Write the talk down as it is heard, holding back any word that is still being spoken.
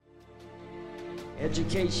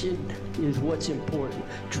Education is what's important.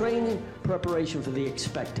 Training, preparation for the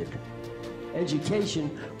expected.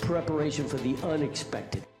 Education, preparation for the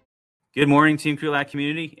unexpected. Good morning, Team Krulak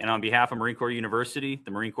community, and on behalf of Marine Corps University,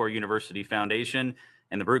 the Marine Corps University Foundation,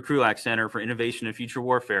 and the Brute Krulak Center for Innovation and Future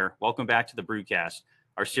Warfare, welcome back to the Brutecast,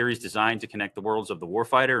 our series designed to connect the worlds of the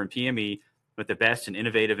warfighter and PME with the best in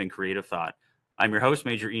innovative and creative thought. I'm your host,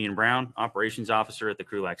 Major Ian Brown, Operations Officer at the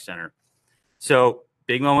Krulak Center. So,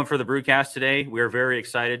 big moment for the Brutecast today. We are very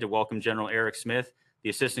excited to welcome General Eric Smith, the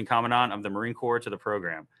Assistant Commandant of the Marine Corps, to the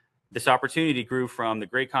program. This opportunity grew from the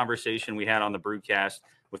great conversation we had on the Brutecast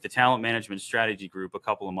with the Talent Management Strategy Group a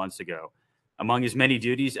couple of months ago. Among his many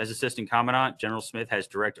duties as Assistant Commandant, General Smith has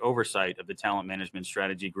direct oversight of the Talent Management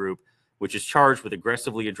Strategy Group, which is charged with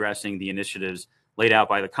aggressively addressing the initiatives laid out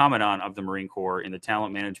by the Commandant of the Marine Corps in the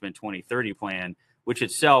Talent Management 2030 plan, which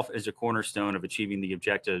itself is a cornerstone of achieving the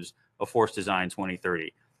objectives of Force Design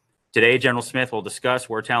 2030. Today, General Smith will discuss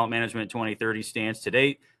where Talent Management 2030 stands to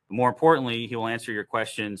date, but more importantly, he will answer your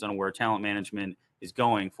questions on where talent management is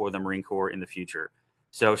going for the Marine Corps in the future.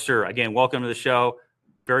 So, sir, again, welcome to the show.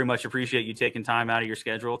 Very much appreciate you taking time out of your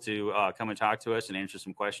schedule to come and talk to us and answer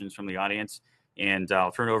some questions from the audience. And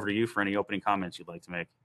I'll turn it over to you for any opening comments you'd like to make.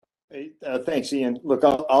 Hey, thanks, Ian. Look,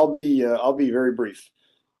 I'll be very brief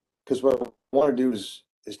because what I want to do is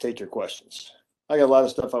take your questions. I got a lot of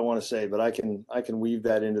stuff I want to say, but I can weave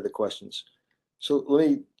that into the questions. So let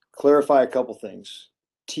me clarify a couple things.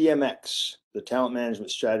 TMX, the Talent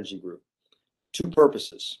Management Strategy Group, two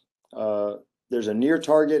purposes. There's a near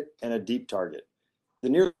target and a deep target. The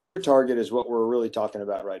near target is what we're really talking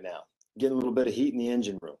about right now. Getting a little bit of heat in the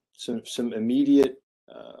engine room, some immediate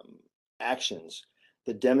actions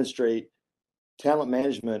that demonstrate talent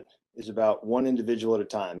management is about one individual at a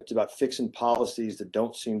time. It's about fixing policies that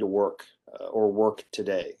don't seem to work or work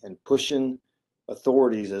today and pushing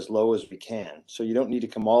authorities as low as we can. So you don't need to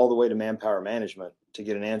come all the way to manpower management to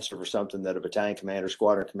get an answer for something that a battalion commander,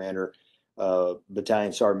 squadron commander,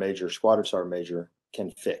 battalion sergeant major, squadron sergeant major can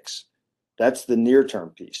fix. That's the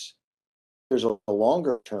near-term piece. There's a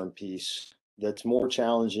longer-term piece that's more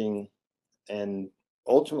challenging and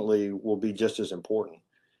ultimately will be just as important.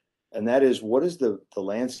 And that is, what does the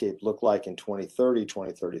landscape look like in 2030,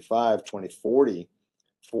 2035, 2040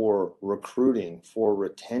 for recruiting, for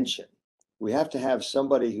retention? We have to have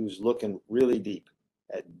somebody who's looking really deep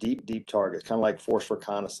at deep targets, kind of like force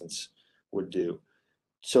reconnaissance would do,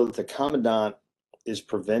 so that the commandant is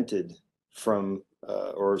prevented from,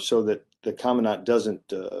 or so that the commandant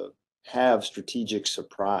doesn't have strategic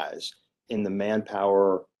surprise in the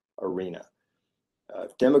manpower arena.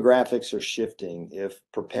 Demographics are shifting. If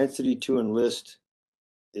propensity to enlist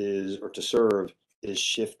or to serve is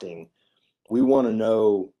shifting, we want to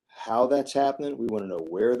know how that's happening. We want to know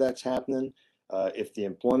where that's happening. If the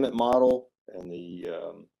employment model and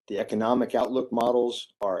the economic outlook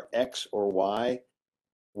models are X or Y,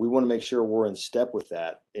 we want to make sure we're in step with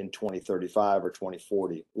that in 2035 or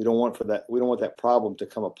 2040. We don't want that problem to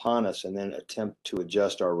come upon us and then attempt to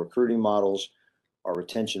adjust our recruiting models, our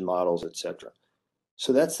retention models, et cetera.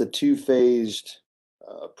 So that's the two-phased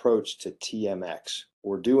approach to TMX.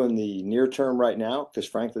 We're doing the near term right now because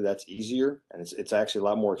frankly that's easier and it's actually a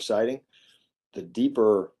lot more exciting. The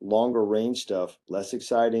deeper, longer range stuff, less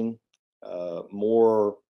exciting,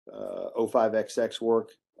 more O5XX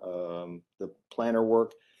work, the planner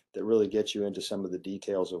work that really gets you into some of the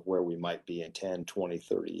details of where we might be in 10, 20,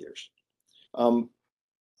 30 years.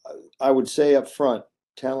 I would say up front,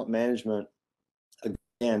 talent management,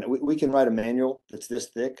 again, we can write a manual that's this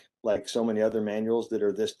thick, like so many other manuals that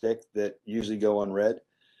are this thick that usually go unread.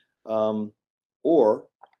 Or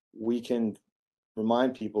we can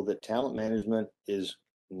remind people that talent management is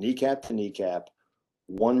kneecap to kneecap,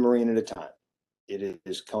 one Marine at a time. It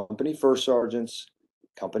is company first sergeants,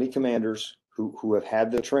 company commanders who have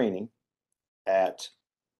had the training at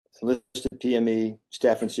enlisted PME,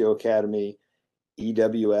 Staff NCO Academy,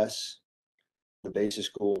 EWS, the basic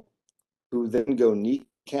school, who then go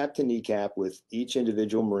kneecap to kneecap with each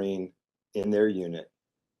individual Marine in their unit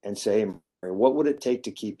and say, what would it take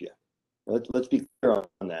to keep you? Let's be clear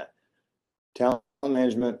on that. Talent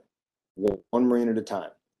management, one Marine at a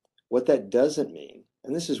time. What that doesn't mean,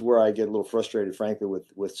 and this is where I get a little frustrated, frankly,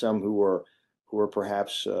 with some who are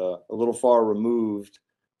perhaps a little far removed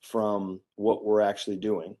from what we're actually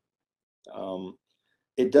doing.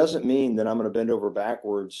 It doesn't mean that I'm going to bend over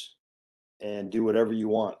backwards and do whatever you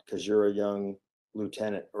want because you're a young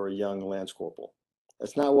lieutenant or a young lance corporal.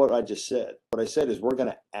 That's not what I just said. What I said is we're going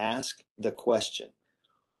to ask the question,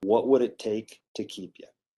 what would it take to keep you?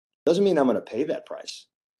 Doesn't mean I'm going to pay that price.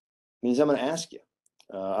 It means I'm going to ask you.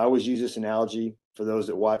 I always use this analogy. for those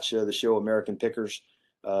that watch the show American Pickers.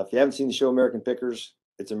 If you haven't seen the show American Pickers,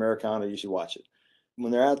 it's Americana. You should watch it.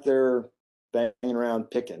 When they're out there banging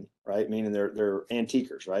around picking, right? Meaning they're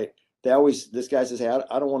antiquers, right? This guy says, hey,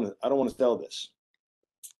 I don't want to sell this.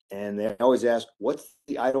 And they always ask, what's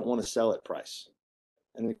the I don't want to sell it price?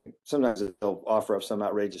 And sometimes they'll offer up some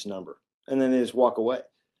outrageous number, and then they just walk away.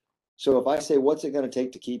 So if I say, what's it going to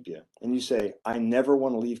take to keep you? And you say, I never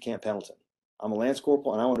want to leave Camp Pendleton. I'm a Lance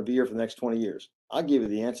Corporal and I want to be here for the next 20 years. I'll give you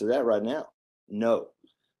the answer to that right now. No.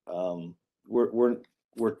 We're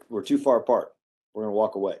too far apart. We're going to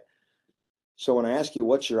walk away. So when I ask you,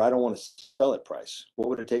 what's your I don't want to sell it price? What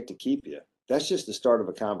would it take to keep you? That's just the start of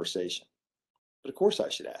a conversation. But of course I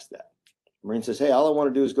should ask that. Marine says, hey, all I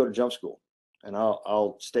want to do is go to jump school and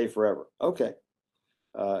I'll stay forever. Okay.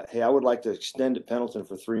 Hey, I would like to extend at Pendleton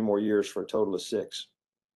for 3 more years for a total of 6.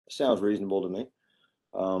 Sounds reasonable to me.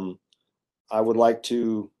 I would like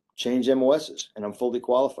to change MOSs and I'm fully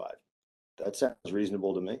qualified. That sounds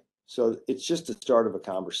reasonable to me. So it's just the start of a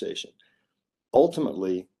conversation.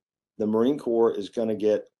 Ultimately, the Marine Corps is going to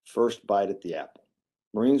get first bite at the apple.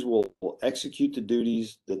 Marines will execute the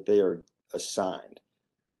duties that they are assigned.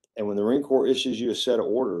 And when the Marine Corps issues you a set of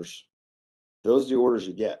orders, those are the orders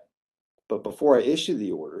you get. But before I issue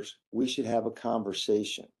the orders, we should have a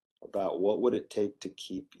conversation about what would it take to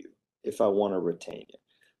keep you if I want to retain you.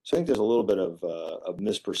 So I think there's a little bit of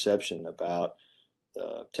misperception about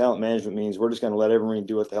talent management means we're just going to let every Marine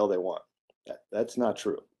do what the hell they want. That's not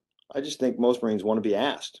true. I just think most Marines want to be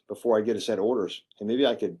asked before I get a set of orders. And maybe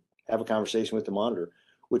I could have a conversation with the monitor,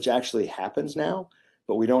 which actually happens now,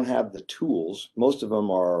 but we don't have the tools. Most of them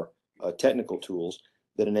are technical tools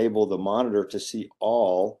that enable the monitor to see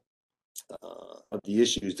all of the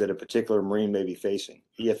issues that a particular Marine may be facing.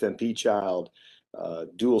 EFMP child,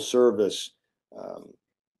 dual service,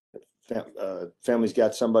 family's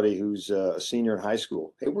got somebody who's a senior in high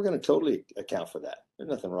school. Hey, we're going to totally account for that. There's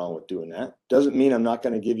nothing wrong with doing that. Doesn't mean I'm not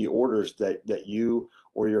going to give you orders that you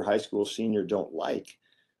or your high school senior don't like.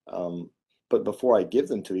 But before I give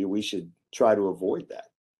them to you, we should try to avoid that.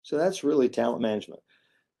 So that's really talent management.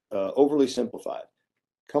 Overly simplified.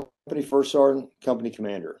 Company first sergeant, company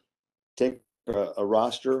commander. Take a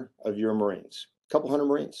roster of your Marines, a couple hundred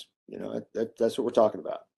Marines. You know, that's what we're talking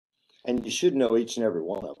about. And you should know each and every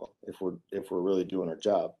one of them if we're really doing our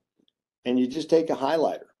job. And you just take a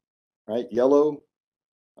highlighter, right? Yellow,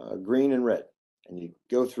 green, and red, and you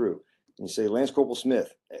go through and you say Lance Corporal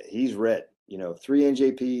Smith, he's red. You know, 3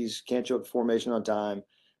 NJPs, can't show up to formation on time.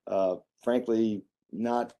 Frankly,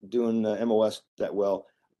 not doing the MOS that well.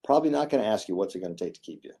 Probably not going to ask you what's it going to take to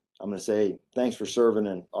keep you. I'm going to say thanks for serving,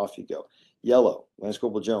 and off you go. Yellow, Lance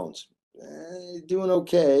Corporal Jones, doing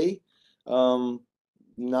okay.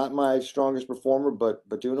 Not my strongest performer,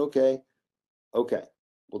 but doing okay. Okay,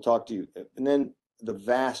 we'll talk to you. And then the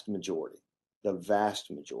vast majority of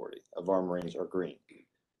our Marines are green.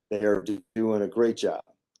 They are doing a great job.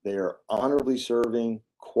 They are honorably serving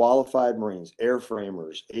qualified Marines,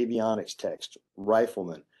 airframers, avionics techs,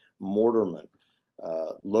 riflemen, mortarmen,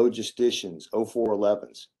 logisticians,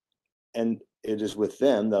 0411s. And it is with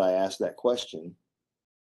them that I ask that question,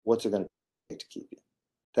 what's it going to take to keep you?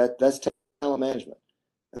 That's talent management.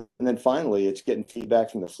 And then finally, it's getting feedback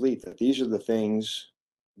from the fleet that these are the things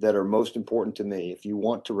that are most important to me. If you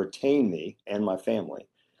want to retain me and my family,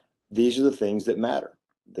 these are the things that matter.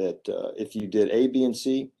 That if you did A, B, and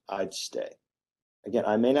C, I'd stay. Again,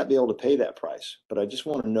 I may not be able to pay that price, but I just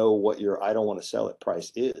want to know what your I don't want to sell it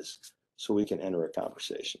price is so we can enter a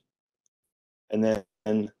conversation. And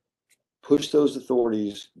then push those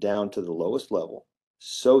authorities down to the lowest level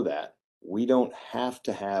so that we don't have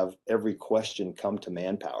to have every question come to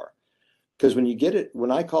manpower. Because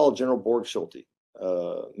when I call General Borg-Schulte,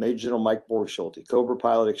 Major General Mike Borg-Schulte, Cobra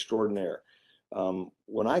pilot extraordinaire,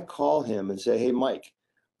 when I call him and say, hey, Mike,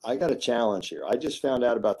 I got a challenge here. I just found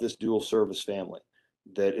out about this dual service family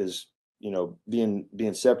that is,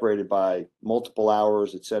 being separated by multiple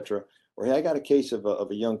hours, et cetera. Or, hey, I got a case of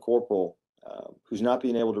a young corporal who's not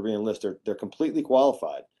being able to re-enlist. They're completely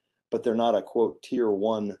qualified, but they're not a, quote, tier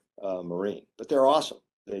 1 Marine. But they're awesome.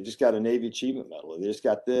 They just got a Navy Achievement Medal. They just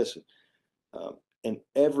got this. In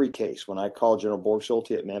every case, when I call General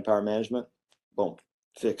Borg-Schulte at Manpower Management, boom,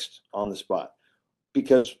 fixed on the spot.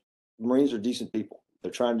 Because Marines are decent people.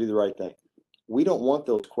 They're trying to do the right thing. We don't want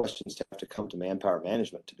those questions to have to come to Manpower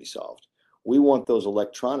Management to be solved. We want those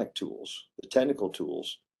electronic tools, the technical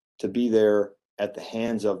tools, to be there at the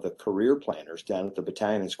hands of the career planners down at the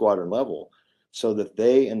battalion and squadron level so that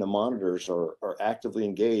they and the monitors are actively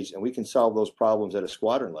engaged and we can solve those problems at a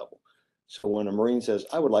squadron level. So when a Marine says,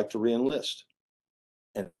 I would like to re-enlist,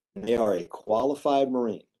 and they are a qualified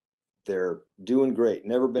Marine, They're doing great.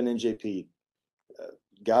 Never been NJP.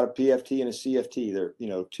 Got a PFT and a CFT. They're,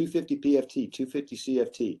 250 PFT, 250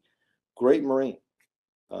 CFT. Great Marine.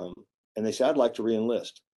 And they say, I'd like to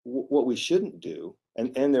re-enlist. What we shouldn't do,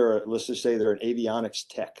 and let's just say they're an avionics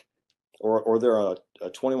tech, or they're a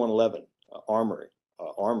 2111 armorer.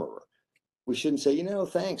 We shouldn't say,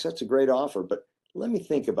 thanks, that's a great offer, but let me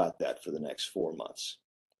think about that for the next 4 months.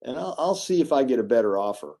 And I'll see if I get a better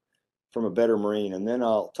offer from a better Marine, and then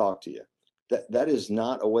I'll talk to you. That is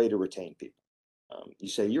not a way to retain people. You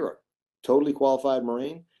say, you're a totally qualified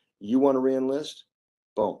Marine, you want to re-enlist,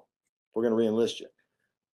 boom, we're going to re-enlist you.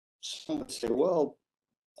 Some would say, well,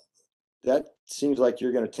 that seems like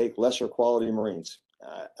you're going to take lesser quality Marines.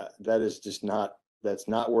 That's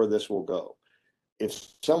not where this will go.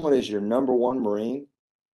 If someone is your number one Marine,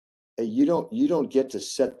 you don't get to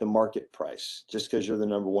set the market price just because you're the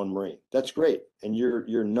number one Marine. That's great. And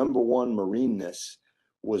your number one Marineness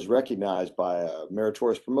was recognized by a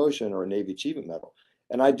meritorious promotion or a Navy Achievement Medal.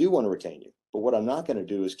 And I do want to retain you. But what I'm not going to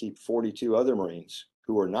do is keep 42 other Marines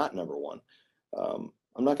who are not number one.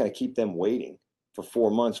 I'm not going to keep them waiting for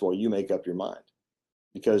 4 months while you make up your mind,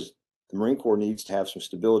 because the Marine Corps needs to have some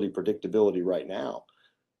stability, predictability right now.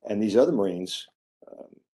 And these other Marines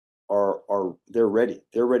they're ready.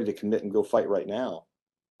 They're ready to commit and go fight right now.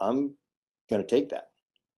 I'm going to take that.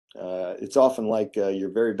 It's often like your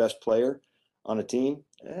very best player on a team.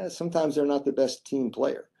 Sometimes they're not the best team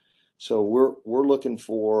player. So we're looking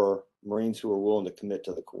for Marines who are willing to commit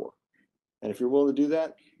to the Corps. And if you're willing to do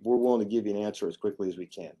that, we're willing to give you an answer as quickly as we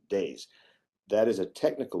can, days. That is a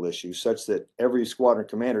technical issue such that every squadron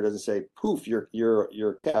commander doesn't say, poof,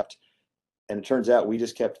 you're kept. And it turns out we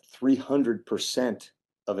just kept 300%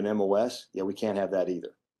 of an MOS. Yeah, we can't have that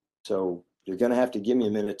either. So you're going to have to give me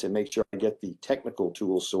a minute to make sure I get the technical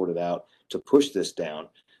tools sorted out to push this down.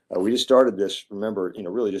 We just started this, remember,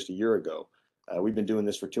 really just a year ago. We've been doing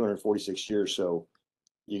this for 246 years, so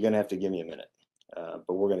you're going to have to give me a minute,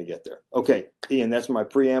 but we're going to get there. Okay, Ian, that's my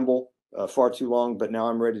preamble. Far too long, but now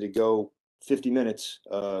I'm ready to go 50 minutes,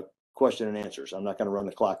 question and answers. I'm not going to run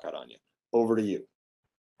the clock out on you. Over to you.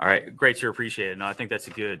 All right, great, sir. Appreciate it. No, I think that's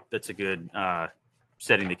a good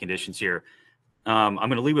setting the conditions here. I'm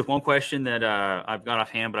going to lead with one question that I've got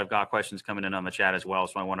offhand, but I've got questions coming in on the chat as well.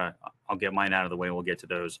 So I'll get mine out of the way and we'll get to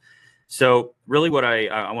those. So really what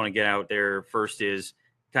I want to get out there first is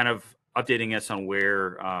kind of updating us on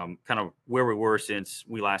where we were since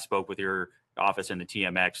we last spoke with your office in the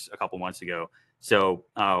TMX a couple months ago. So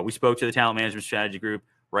we spoke to the Talent Management Strategy Group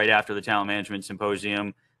right after the Talent Management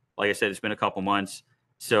Symposium. Like I said, it's been a couple months.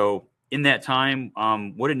 So in that time,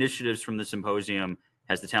 what initiatives from the symposium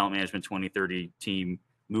has the Talent Management 2030 team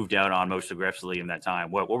moved out on most aggressively in that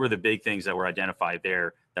time? What were the big things that were identified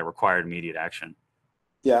there that required immediate action?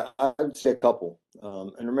 Yeah, I would say a couple.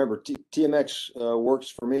 And remember, TMX works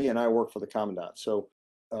for me and I work for the Commandant. So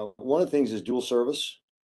one of the things is dual service.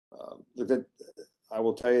 I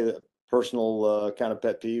will tell you that personal kind of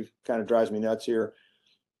pet peeve, kind of drives me nuts here.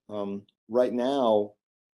 Right now,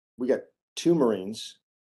 we got 2 Marines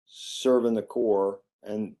serving the Corps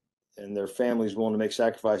and their families willing to make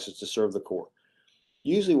sacrifices to serve the Corps.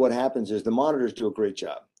 Usually what happens is the monitors do a great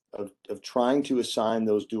job of trying to assign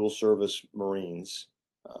those dual service Marines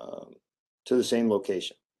to the same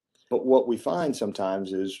location. But what we find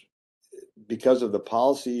sometimes is because of the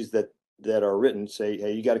policies that are written, say,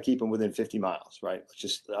 hey, you got to keep them within 50 miles, right?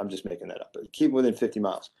 I'm just making that up, but keep them within 50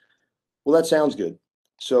 miles. Well, that sounds good.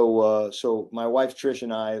 So my wife, Trish,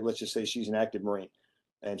 and I, let's just say she's an active Marine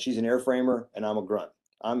and she's an airframer and I'm a grunt.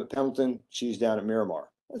 I'm at Pendleton, she's down at Miramar.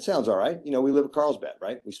 That sounds all right. We live at Carlsbad,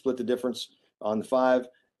 right? We split the difference on the 5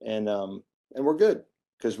 and we're good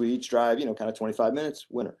because we each drive, kind of 25 minutes,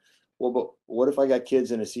 winter. Well, but what if I got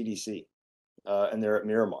kids in a CDC and they're at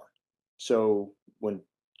Miramar? So when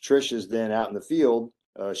Trish is then out in the field,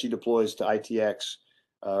 she deploys to ITX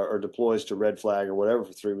or deploys to Red Flag or whatever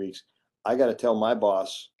for 3 weeks. I got to tell my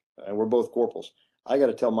boss, and we're both corporals, I got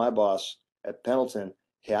to tell my boss at Pendleton,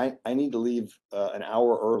 hey, I need to leave an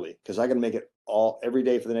hour early because I got to make it every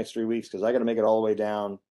day for the next 3 weeks because I got to make it all the way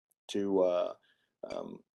down to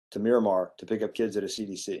Miramar to pick up kids at a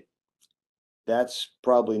CDC. That's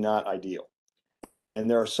probably not ideal. And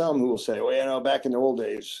there are some who will say, well, back in the old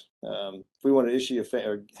days, if we want to issue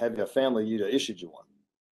or have a family, you'd have issued you one.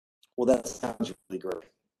 Well, that sounds really great,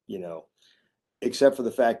 except for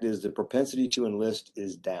the fact is the propensity to enlist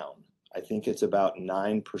is down. I think it's about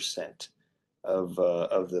 9% of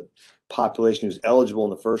the population who's eligible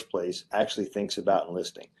in the first place actually thinks about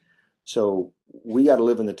enlisting. So we got to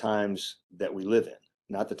live in the times that we live in,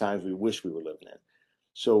 not the times we wish we were living in.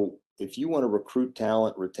 So if you want to recruit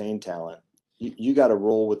talent, retain talent, you got to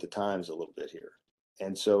roll with the times a little bit here.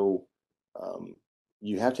 And so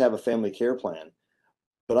you have to have a family care plan.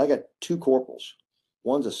 But I got two corporals.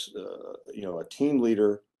 One's a team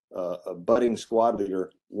leader, a budding squad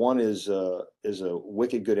leader. One is a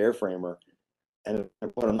wicked good airframer. And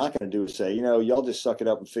what I'm not going to do is say, y'all just suck it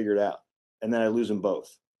up and figure it out. And then I lose them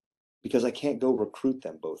both because I can't go recruit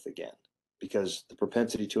them both again because the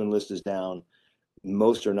propensity to enlist is down.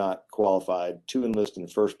 Most are not qualified to enlist in the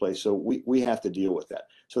first place. So we have to deal with that.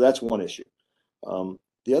 So that's one issue.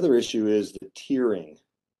 The other issue is the tiering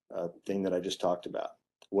thing that I just talked about.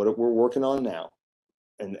 What we're working on now,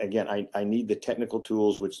 and again, I need the technical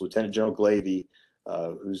tools, which Lieutenant General Glavy,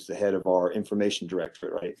 who's the head of our information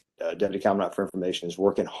directorate, right, Deputy Commandant for Information, is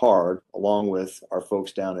working hard along with our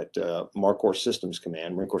folks down at Marine Corps Systems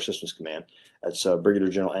Command. That's Brigadier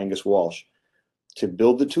General Angus Walsh, to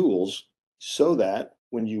build the tools so that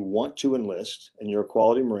when you want to enlist and you're a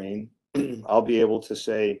quality Marine, I'll be able to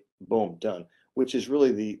say, boom, done, which is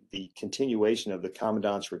really the continuation of the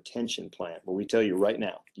Commandant's retention plan, where we tell you right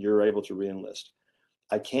now, you're able to re-enlist.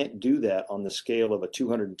 I can't do that on the scale of a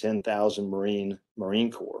 210,000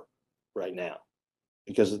 Marine Corps right now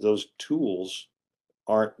because those tools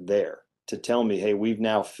aren't there to tell me, hey, we've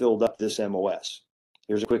now filled up this MOS.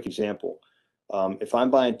 Here's a quick example. If I'm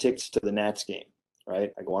buying tickets to the Nats game,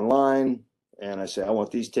 right, I go online and I say, I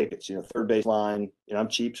want these tickets, third base line, I'm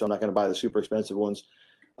cheap, so I'm not going to buy the super expensive ones.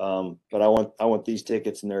 But I want these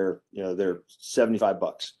tickets, and they're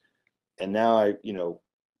 $75. And now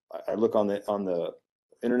I look on the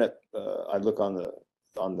internet, I look on the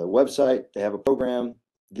website, they have a program,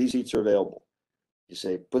 these seats are available. You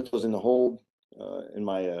say, put those in the hold in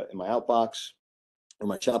my outbox or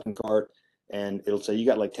my shopping cart, and it'll say, you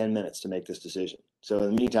got like 10 minutes to make this decision. So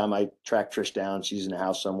in the meantime, I track Trish down. She's in the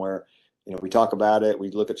house somewhere. We talk about it. We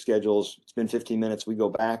look at schedules. It's been 15 minutes. We go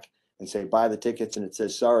back and say, buy the tickets. And it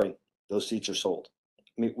says, sorry, those seats are sold.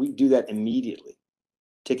 I mean, we do that immediately.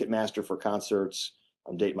 Ticketmaster for concerts.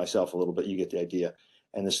 I'm dating myself a little bit. You get the idea.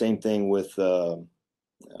 And the same thing with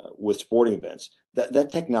sporting events.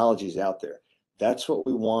 That technology is out there. That's what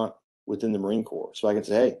we want within the Marine Corps. So I can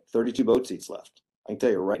say, hey, 32 boat seats left. I can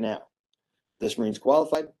tell you right now, this Marine's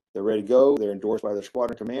qualified. They're ready to go. They're endorsed by their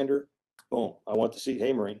squadron commander. Boom. I want the seat.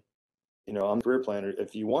 Hey, Marine, I'm the career planner.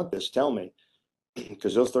 If you want this, tell me,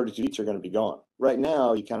 because those 32 seats are going to be gone. Right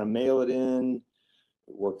now, you kind of mail it in,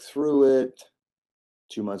 work through it.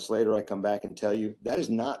 2 months later, I come back and tell you that is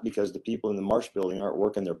not because the people in the Marsh building aren't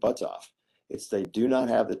working their butts off. It's they do not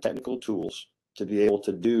have the technical tools to be able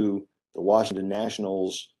to do the Washington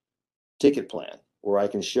Nationals ticket plan, where I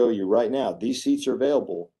can show you right now, these seats are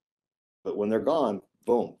available, but when they're gone,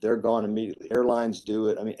 boom, they're gone immediately. Airlines do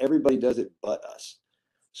it. I mean, everybody does it but us.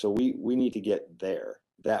 So we need to get there.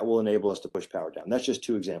 That will enable us to push power down. That's just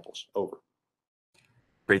two examples. Over.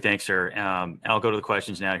 Great, thanks, sir. I'll go to the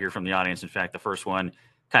questions now here from the audience. In fact, the first one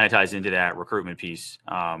kind of ties into that recruitment piece.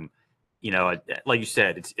 Like you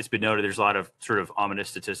said, it's been noted there's a lot of sort of ominous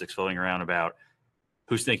statistics floating around about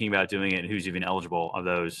who's thinking about doing it and who's even eligible of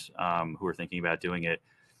those who are thinking about doing it.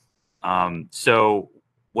 So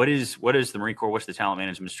what is the Marine Corps? What's the talent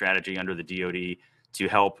management strategy under the DoD to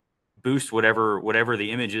help boost whatever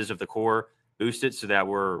the image is of the Corps, boost it so that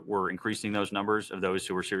we're increasing those numbers of those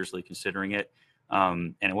who are seriously considering it?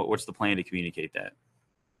 And what's the plan to communicate that?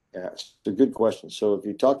 Yeah, it's a good question. So if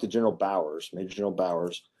you talk to General Bowers, Major General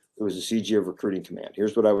Bowers, who was the CG of Recruiting Command,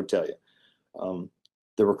 here's what I would tell you.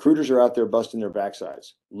 The recruiters are out there busting their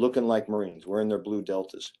backsides, looking like Marines, wearing their blue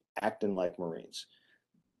deltas, acting like Marines.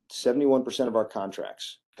 71% of our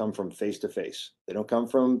contracts come from face-to-face. They don't come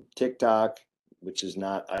from TikTok, which is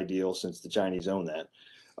not ideal since the Chinese own that.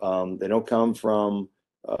 They don't come from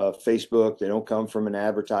Facebook. They don't come from an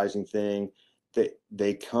advertising thing.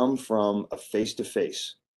 They come from a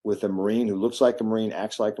face-to-face with a Marine who looks like a Marine,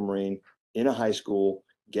 acts like a Marine, in a high school,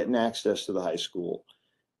 getting access to the high school,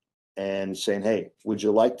 and saying, hey, would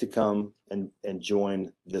you like to come and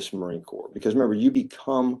join this Marine Corps? Because remember, you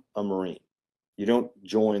become a Marine. You don't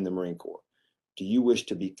join the Marine Corps. Do you wish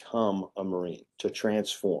to become a Marine, to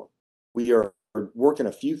transform? We are working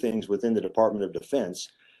a few things within the Department of Defense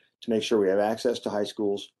to make sure we have access to high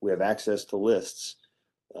schools, we have access to lists,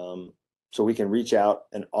 so we can reach out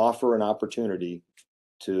and offer an opportunity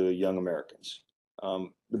to young Americans.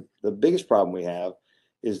 The biggest problem we have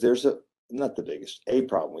is a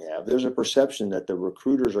problem we have. There's a perception that the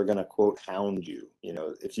recruiters are going to, quote, hound you.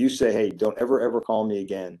 If you say, hey, don't ever call me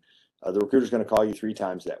again, the recruiter's going to call you 3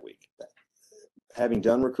 times that week. Having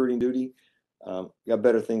done recruiting duty, got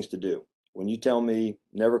better things to do. When you tell me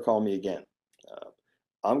never call me again,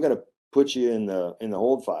 I'm going to put you in the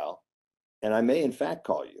hold file, and I may in fact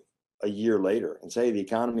call you. a year later and say, the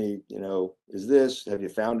economy, is this, have you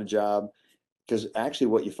found a job? Because actually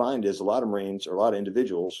what you find is a lot of Marines or a lot of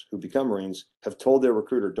individuals who become Marines have told their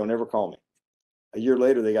recruiter, don't ever call me. A year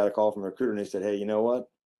later, they got a call from a recruiter and they said, hey, you know what?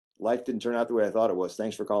 Life didn't turn out the way I thought it was.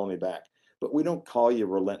 Thanks for calling me back. But we don't call you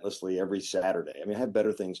relentlessly every Saturday. I mean, I have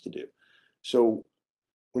better things to do. So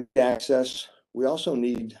we need access. We also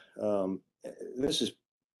need, this is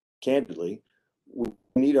candidly, we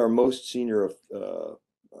need our most senior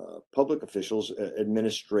public officials,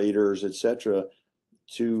 administrators, et cetera,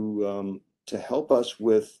 to help us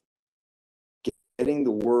with getting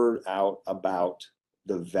the word out about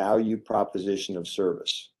the value proposition of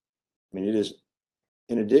service. I mean, it is,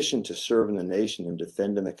 in addition to serving the nation and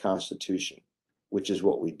defending the Constitution, which is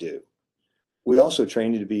what we do, we also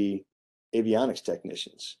train you to be avionics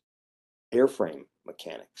technicians, airframe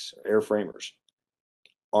mechanics, airframers,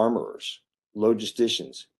 armorers,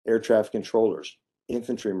 logisticians, air traffic controllers,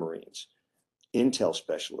 infantry Marines, intel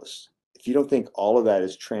specialists. If you don't think all of that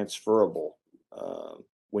is transferable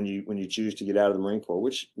when you choose to get out of the Marine Corps,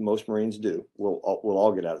 which most Marines do, we'll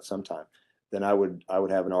all get out at some time, then I would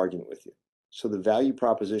have an argument with you. So the value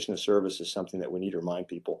proposition of service is something that we need to remind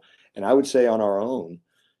people. And I would say on our own,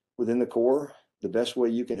 within the Corps, the best way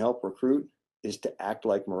you can help recruit is to act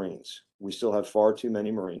like Marines. We still have far too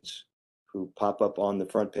many Marines who pop up on the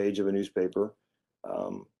front page of a newspaper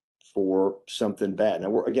for something bad. Now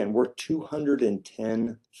we're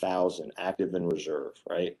 210,000 active in reserve,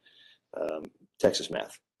 right? Texas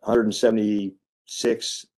math,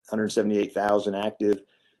 178,000 active,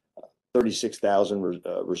 36,000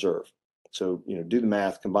 reserve. So, do the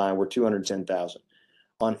math, combined, we're 210,000.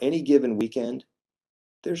 On any given weekend,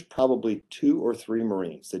 there's probably 2 or 3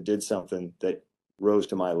 Marines that did something that rose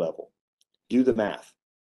to my level. Do the math,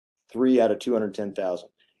 3 out of 210,000.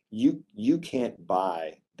 You can't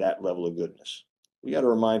buy that level of goodness. We got to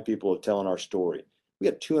remind people of telling our story. We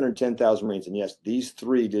got 210,000 Marines, and yes, these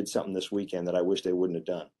 3 did something this weekend that I wish they wouldn't have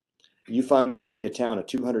done. You find a town of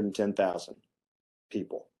 210,000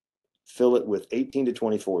 people, fill it with 18 to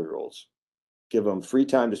 24-year-olds, give them free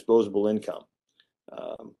time, disposable income,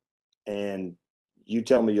 and you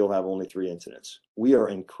tell me you'll have only 3 incidents. We are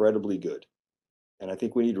incredibly good, and I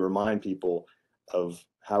think we need to remind people of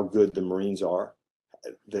how good the Marines are.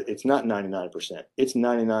 That it's not 99%; it's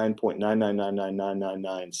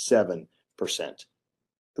 99.9999997%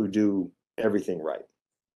 who do everything right.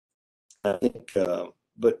 I think,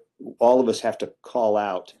 but all of us have to call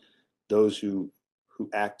out those who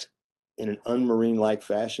act in an un-Marine-like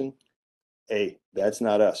fashion. Hey, that's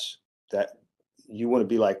not us. That you want to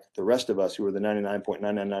be like the rest of us who are the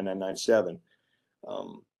 99.99997.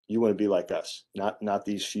 You want to be like us, not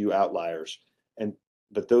these few outliers.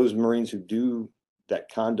 But those Marines who do that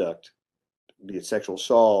conduct, be it sexual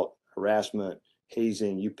assault, harassment,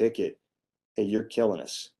 hazing, you pick it. Hey, you're killing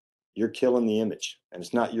us. You're killing the image, and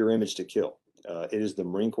it's not your image to kill. It is the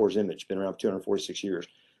Marine Corps' image. Been around 246 years,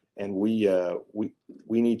 and we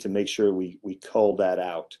need to make sure we cull that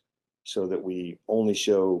out, so that we only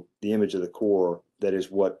show the image of the Corps that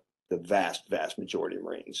is what the vast majority of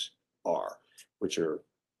Marines are, which are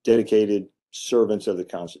dedicated servants of the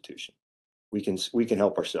Constitution. We can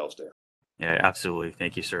help ourselves there. Yeah, absolutely.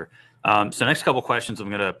 Thank you, sir. So next couple questions I'm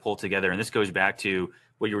going to pull together, and this goes back to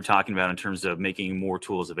what you were talking about in terms of making more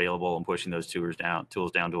tools available and pushing those tools down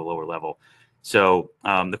to a lower level. So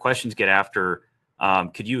the questions get after,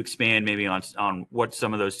 could you expand maybe on what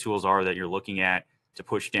some of those tools are that you're looking at to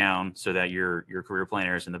push down, so that your career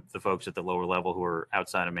planners and the folks at the lower level who are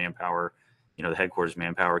outside of manpower, the headquarters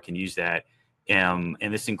manpower, can use that? And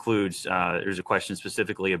this includes, there's a question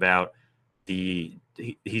specifically about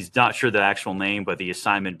he's not sure the actual name, but the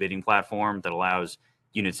assignment bidding platform that allows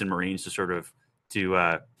units and Marines to sort of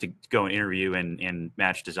to go and interview and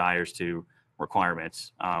match desires to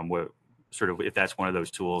requirements. If that's one of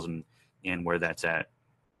those tools and where that's at.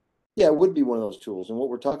 Yeah, it would be one of those tools. And what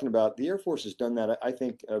we're talking about, the Air Force has done that, I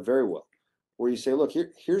think, very well, where you say, look,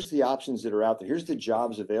 here's the options that are out there. Here's the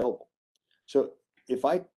jobs available. So if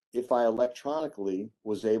I electronically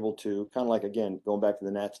was able to, kind of like, again, going back to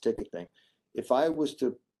the Nats ticket thing, if I was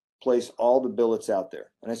to place all the billets out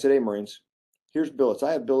there, and I said, hey, Marines, here's billets.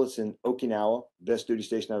 I have billets in Okinawa, best duty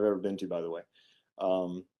station I've ever been to, by the way.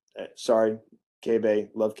 Sorry, K-Bay,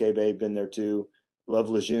 love K-Bay, been there too. Love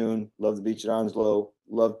Lejeune, love the beach at Onslow,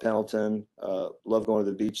 love Pendleton, love going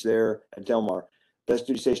to the beach there at Del Mar. Best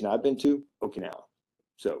duty station I've been to, Okinawa.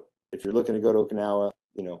 So if you're looking to go to Okinawa,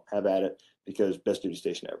 have at it, because best duty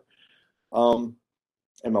station ever.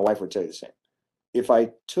 And my wife would tell you the same. If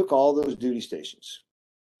I took all those duty stations,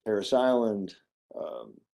 Parris Island,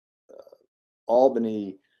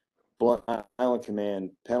 Albany, Blunt Island Command,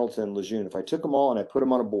 Pendleton, Lejeune, if I took them all and I put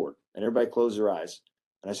them on a board and everybody closed their eyes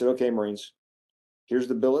and I said, okay, Marines, here's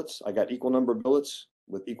the billets. I got equal number of billets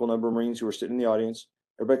with equal number of Marines who are sitting in the audience.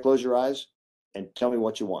 Everybody close your eyes and tell me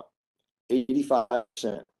what you want.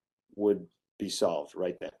 85% would be solved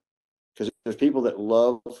right then. Because there's people that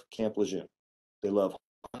love Camp Lejeune. They love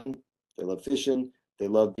hunting, they love fishing, they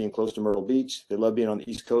love being close to Myrtle Beach, they love being on the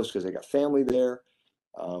East Coast because they got family there.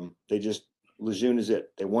 Lejeune is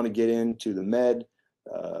it. They want to get into the Med.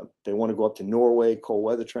 They want to go up to Norway, cold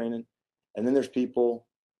weather training. And then there's people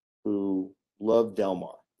who love Del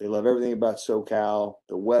Mar. They love everything about SoCal,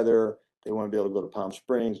 the weather. They want to be able to go to Palm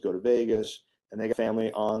Springs, go to Vegas, and they got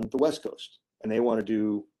family on the West Coast, and they want to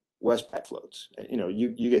do Westpac floats.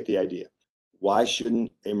 You get the idea. Why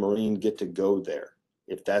shouldn't a Marine get to go there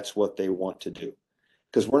if that's what they want to do?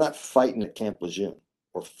 Because we're not fighting at Camp Lejeune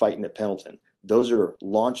or fighting at Pendleton. Those are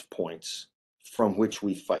launch points from which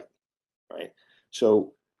we fight, right?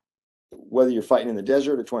 So whether you're fighting in the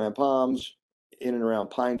desert at 29 Palms, in and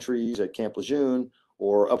around pine trees at Camp Lejeune,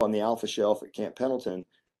 or up on the Alpha Shelf at Camp Pendleton,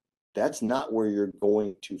 that's not where you're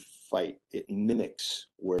going to fight. It mimics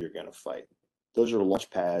where you're going to fight. Those are launch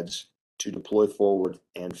pads to deploy forward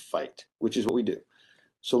and fight, which is what we do.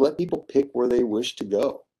 So let people pick where they wish to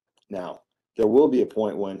go. Now, there will be a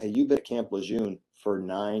point when, hey, you've been at Camp Lejeune for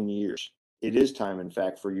 9 years. It is time, in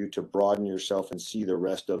fact, for you to broaden yourself and see the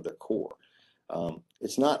rest of the Corps.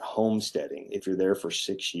 It's not homesteading if you're there for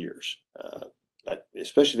 6 years,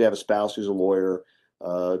 especially if you have a spouse who's a lawyer,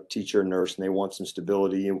 teacher, nurse, and they want some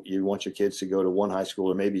stability. You want your kids to go to one high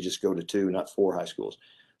school or maybe just go to 2, not 4 high schools.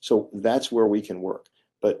 So that's where we can work.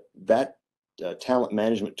 But that talent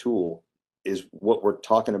management tool is what we're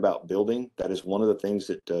talking about building. That is one of the things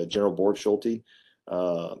that General Borg Schulte,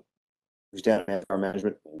 who's down at our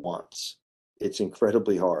management, wants. It's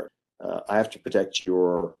incredibly hard. I have to protect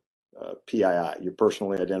your PII, your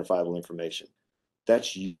personally identifiable information.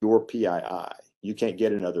 That's your PII. You can't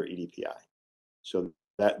get another EDPI. So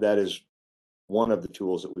that is one of the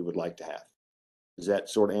tools that we would like to have. Does that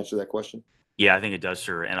sort of answer that question? Yeah, I think it does,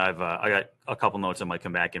 sir. And I got a couple notes I might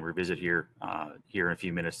come back and revisit here in a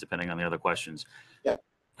few minutes, depending on the other questions. Yeah.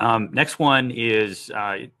 Next one is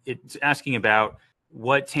it's asking about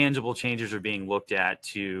what tangible changes are being looked at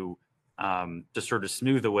to sort of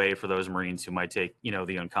smooth the way for those Marines who might take,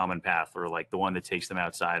 the uncommon path, or like the one that takes them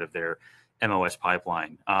outside of their MOS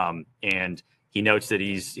pipeline. And he notes that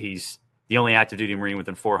he's the only active duty Marine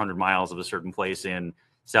within 400 miles of a certain place in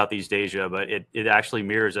Southeast Asia, but it actually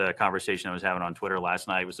mirrors a conversation I was having on Twitter last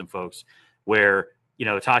night with some folks where,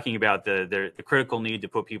 talking about the critical need to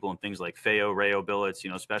put people in things like FAO, RAO billets,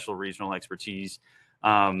 special regional expertise. But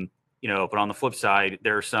on the flip side,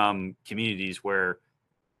 there are some communities where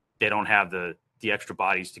they don't have the extra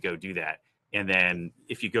bodies to go do that. And then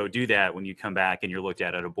if you go do that, when you come back and you're looked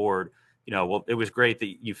at a board, well, it was great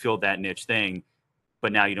that you filled that niche thing,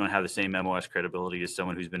 but now you don't have the same MOS credibility as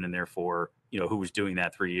someone who's been in there for, who was doing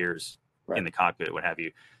that 3 years right. in the cockpit, what have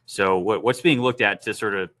you. So what's being looked at to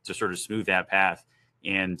sort of smooth that path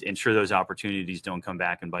and ensure those opportunities don't come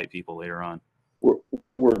back and bite people later on?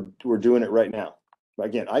 We're doing it right now.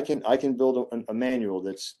 Again, I can build a manual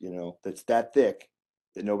that's that thick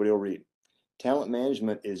that nobody will read. Talent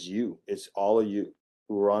management is you. It's all of you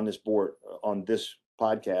who are on this board, on this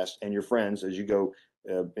podcast, and your friends as you go.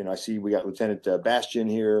 I see we got Lieutenant Bastian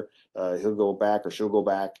here. He'll go back, or she'll go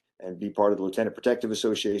back and be part of the Lieutenant Protective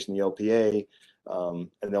Association, the LPA,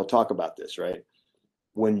 and they'll talk about this, right?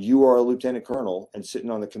 When you are a lieutenant colonel and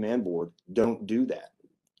sitting on the command board, don't do that.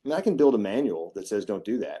 I mean, I can build a manual that says don't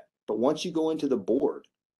do that, but once you go into the board,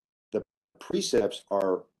 the precepts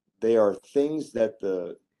are things that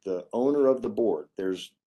the owner of the board.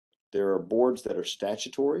 There are boards that are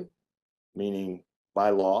statutory, meaning by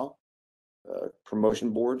law.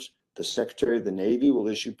 Promotion boards, the Secretary of the Navy will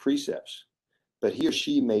issue precepts, but he or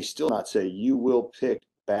she may still not say, you will pick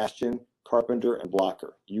Bastian, Carpenter, and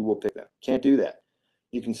Blocker. You will pick them. Can't do that.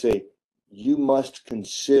 You can say, you must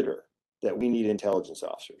consider that we need intelligence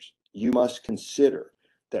officers. You must consider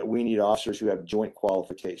that we need officers who have joint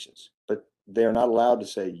qualifications, but they're not allowed to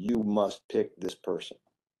say, you must pick this person.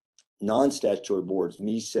 Non-statutory boards,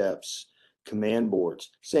 MECEPs, command boards,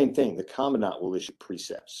 same thing. The Commandant will issue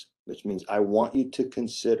precepts, which means I want you to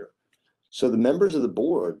consider. So the members of the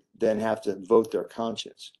board then have to vote their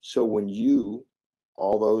conscience. So when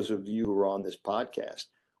all those of you who are on this podcast,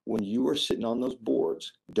 when you are sitting on those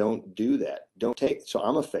boards, don't do that. So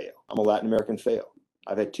I'm a FAO. I'm a Latin American FAO.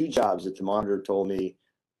 I've had 2 jobs that the monitor told me,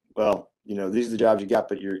 well, these are the jobs you got,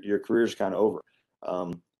 but your career's kind of over.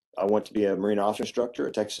 I went to be a Marine officer instructor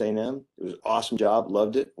at Texas A&M. It was an awesome job.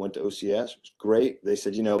 Loved it. Went to OCS. It was great. They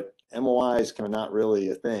said, MOI is kind of not really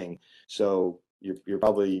a thing. So you're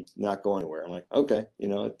probably not going anywhere. I'm like, okay, you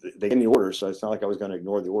know, they gave me orders, so it's not like I was going to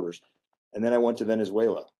ignore the orders. And then I went to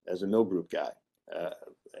Venezuela as a mill group guy.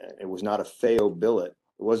 It was not a FAO billet.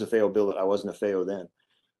 It was a FAO billet. I wasn't a FAO then.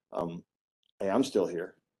 Hey, I'm still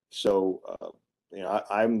here. So, you know,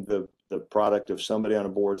 I'm the product of somebody on a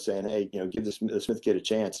board saying, hey, you know, give the Smith kid a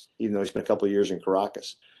chance, even though he spent a couple of years in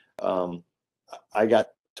Caracas. I got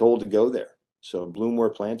told to go there. So bloom where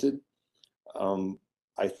planted.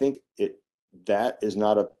 I think that is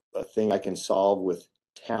not a thing I can solve with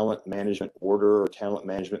talent management order or talent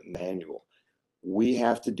management manual. We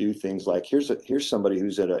have to do things like here's somebody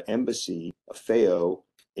who's at an embassy, a FAO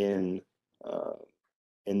in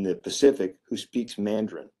the Pacific who speaks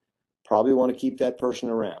Mandarin. Probably want to keep that person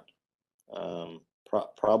around.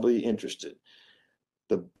 Probably interested.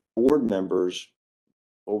 The board members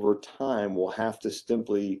over time will have to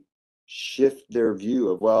simply shift their view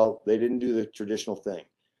of, well, they didn't do the traditional thing.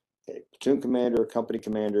 Okay, platoon commander, company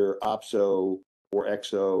commander, OPSO or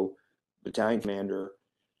XO, battalion commander.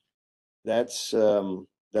 That's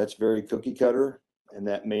very cookie cutter, and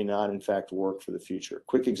that may not in fact work for the future.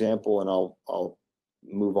 Quick example, and I'll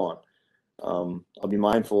move on. I'll be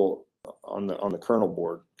mindful on the colonel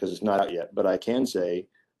board because it's not out yet, but I can say,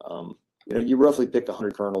 you know, you roughly pick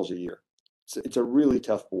 100 colonels a year. It's a really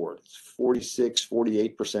tough board. It's 46,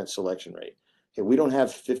 48% selection rate. Okay, we don't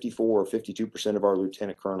have 54 or 52% of our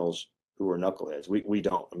lieutenant colonels who are knuckleheads. We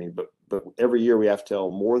don't. I mean, but every year we have to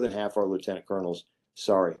tell more than half our lieutenant colonels,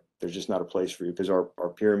 sorry, there's just not a place for you because our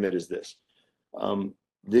pyramid is this.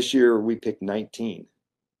 This year we picked 19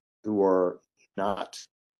 who are not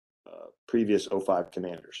previous 05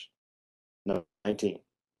 commanders. No, 19.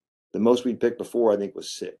 The most we'd picked before, I think, was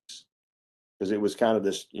 6. Because it was kind of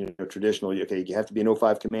this, you know, traditional, okay, you have to be an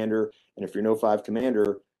 05 commander. And if you're an 05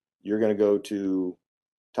 commander, you're going to go to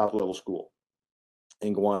top level school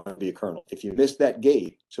and go on to be a colonel. If you miss that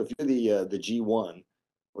gate, so if you're the G1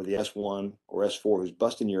 or the S1 or S4 who's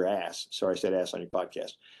busting your ass, sorry I said ass on your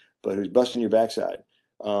podcast, but who's busting your backside,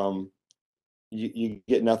 you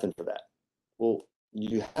get nothing for that. Well,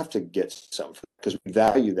 you have to get something because we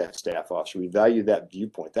value that staff officer. We value that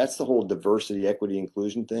viewpoint. That's the whole diversity, equity,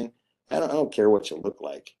 inclusion thing. I don't care what you look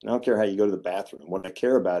like. I don't care how you go to the bathroom. What I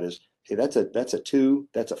care about is, hey, that's a 2,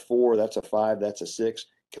 that's a 4, that's a 5, that's a 6,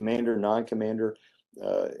 commander, non-commander,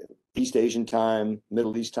 East Asian time,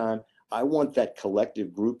 Middle East time. I want that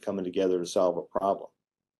collective group coming together to solve a problem.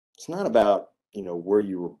 It's not about, you know, where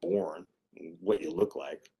you were born, and what you look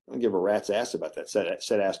like. I don't give a rat's ass about that.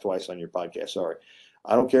 Said ass twice on your podcast. Sorry.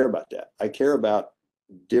 I don't care about that. I care about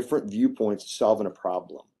different viewpoints solving a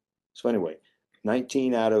problem. So anyway,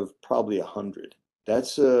 19 out of probably 100.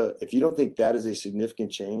 That's if you don't think that is a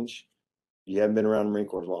significant change, you haven't been around the Marine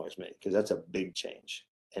Corps as long as me, because that's a big change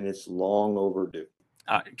and it's long overdue.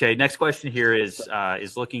 Okay, next question here is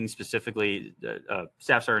looking specifically,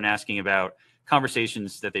 staff sergeant asking about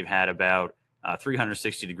conversations that they've had about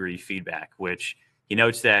 360-degree feedback, which he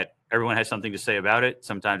notes that everyone has something to say about it.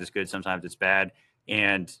 Sometimes it's good, sometimes it's bad.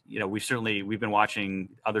 And, you know, we've been watching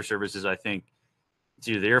other services. I think it's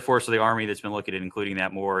either the Air Force or the Army that's been looking at including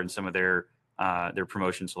that more in some of their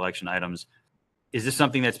promotion selection items. Is this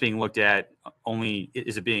something that's being looked at only?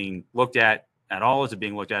 Is it being looked at all? Is it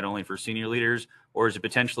being looked at only for senior leaders, or is it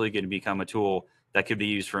potentially going to become a tool that could be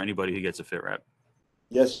used for anybody who gets a fit rep?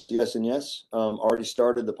 Yes, yes, and yes. Already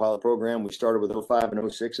started the pilot program. We started with 05 and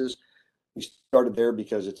 06s. We started there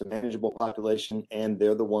because it's a manageable population and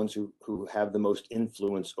they're the ones who have the most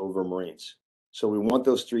influence over Marines. So we want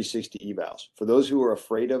those 360 evals. For those who are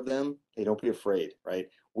afraid of them, hey, don't be afraid, right?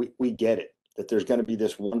 We get it, that there's going to be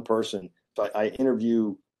this one person. So I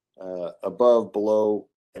interview above, below,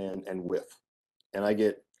 and with. And I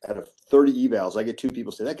get, out of 30 evals, I get 2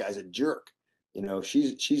 people say, that guy's a jerk. You know,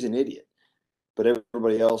 she's an idiot. But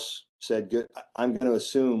everybody else said, good. I'm going to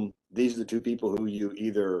assume these are the 2 people who you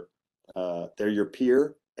either, they're your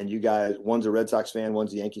peer, and you guys, one's a Red Sox fan,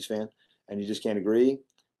 one's a Yankees fan, and you just can't agree.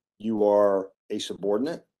 You are a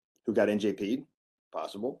subordinate who got NJP'd,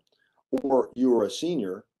 possible, or you are a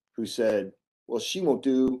senior who said, well, she won't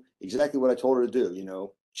do exactly what I told her to do. You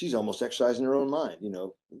know, she's almost exercising her own mind. You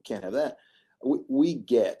know, we can't have that. We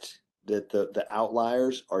get that the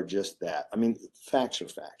outliers are just that. I mean, facts are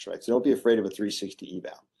facts, right? So don't be afraid of a 360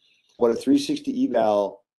 eval. What a 360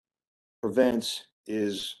 eval prevents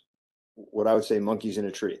is what I would say monkeys in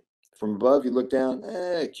a tree. From above, you look down,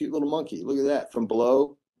 cute little monkey. Look at that. From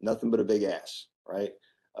below, nothing but a big ass, right?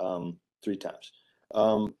 3 times.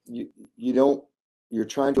 You're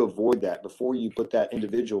trying to avoid that before you put that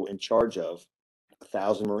individual in charge of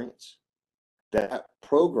 1,000 Marines. That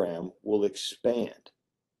program will expand.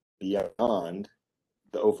 beyond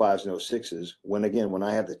the 05s and 06s when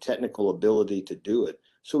I have the technical ability to do it.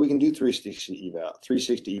 So we can do 360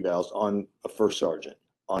 evals on a first sergeant,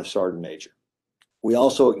 on a sergeant major. We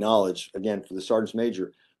also acknowledge, again, for the sergeants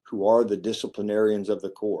major, who are the disciplinarians of the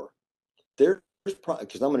Corps, there's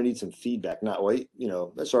because I'm going to need some feedback. Not wait,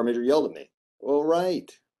 that sergeant major yelled at me. Well,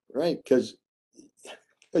 right, because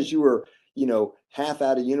you were, half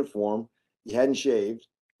out of uniform, you hadn't shaved,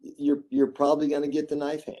 you're probably going to get the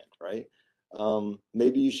knife hand, right?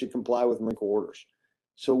 Maybe you should comply with Marine Corps orders.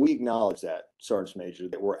 So we acknowledge that, Sergeant Major,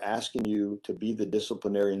 that we're asking you to be the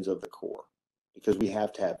disciplinarians of the Corps, because we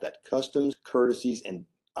have to have that. Customs, courtesies, and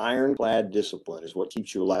ironclad discipline is what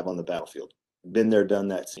keeps you alive on the battlefield. Been there, done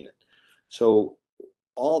that, seen it. So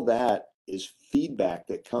all that is feedback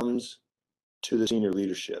that comes to the senior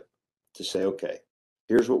leadership to say, okay,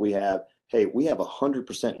 here's what we have. Hey, we have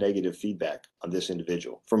 100% negative feedback on this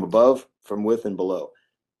individual from above, from with, and below.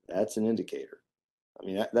 That's an indicator. I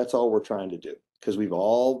mean, that's all we're trying to do, because we've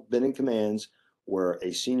all been in commands where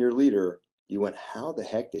a senior leader, you went, how the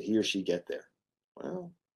heck did he or she get there?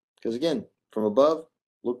 Well, because again, from above,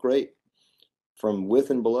 look great. From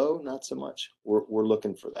with and below, not so much. We're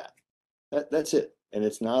looking for that. That's it. And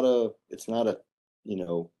it's not a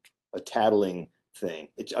a tattling thing.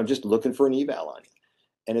 I'm just looking for an eval on you.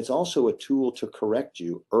 And it's also a tool to correct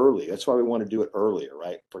you early. That's why we want to do it earlier,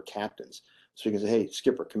 right? For captains. So you can say, hey,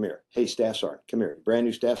 skipper, come here. Hey, staff sergeant, come here. Brand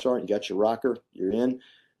new staff sergeant, you got your rocker, you're in.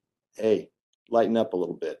 Hey, lighten up a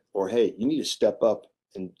little bit. Or, hey, you need to step up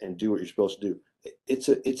and do what you're supposed to do. It's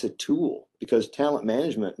a tool, because talent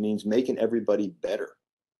management means making everybody better.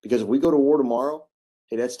 Because if we go to war tomorrow,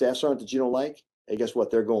 hey, that staff sergeant that you don't like, hey, guess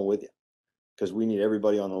what? They're going with you, because we need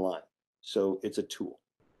everybody on the line. So it's a tool.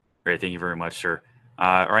 Great. Thank you very much, sir.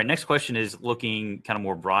 All right. Next question is looking kind of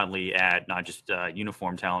more broadly at not just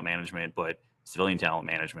uniform talent management, but civilian talent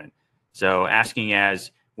management. So asking,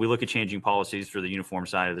 as we look at changing policies for the uniform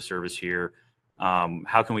side of the service here,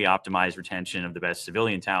 how can we optimize retention of the best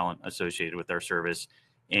civilian talent associated with our service?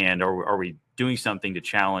 And are we doing something to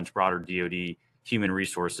challenge broader DoD human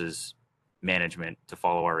resources management to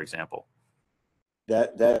follow our example?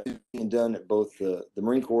 That is being done at both the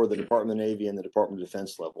Marine Corps, the Department of Navy, and the Department of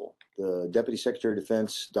Defense level. The Deputy Secretary of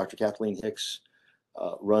Defense, Dr. Kathleen Hicks,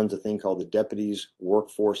 runs a thing called the Deputies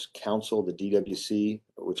Workforce Council, the DWC,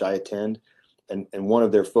 which I attend. And one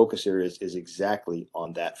of their focus areas is exactly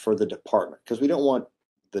on that for the department, because we don't want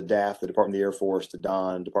the DAF, the Department of the Air Force, the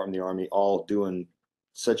DON, Department of the Army, all doing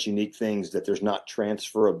such unique things that there's not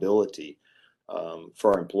transferability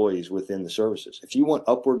for our employees within the services. If you want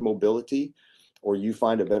upward mobility, or you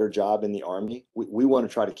find a better job in the Army, we want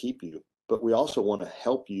to try to keep you, but we also want to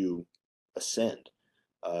help you ascend.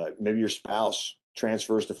 Maybe your spouse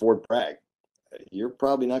transfers to Fort Bragg. You're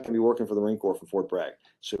probably not going to be working for the Marine Corps from Fort Bragg.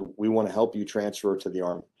 So we want to help you transfer to the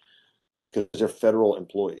Army, because they're federal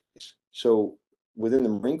employees. So within the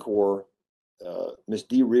Marine Corps, Ms.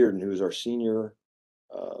 Dee Reardon, who is our senior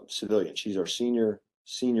civilian, she's our senior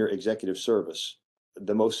executive service,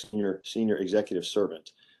 the most senior executive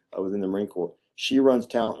servant within the Marine Corps. She runs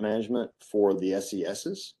talent management for the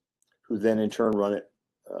SESs, who then in turn run it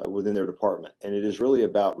within their department. And it is really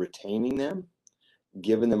about retaining them,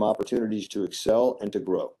 giving them opportunities to excel and to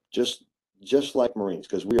grow, just like Marines,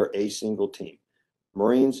 because we are a single team.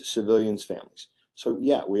 Marines, civilians, families. So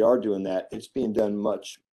yeah, we are doing that. It's being done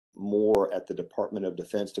much more at the Department of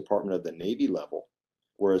Defense, Department of the Navy level,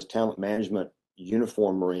 whereas talent management,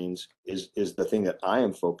 uniform Marines is the thing that I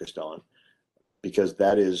am focused on, because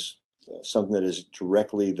that is something that is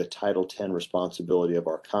directly the Title 10 responsibility of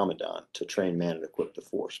our Commandant to train, man, and equip the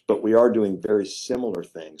force. But we are doing very similar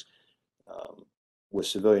things with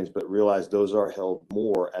civilians, but realize those are held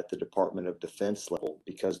more at the Department of Defense level,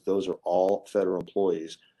 because those are all federal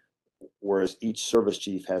employees, whereas each service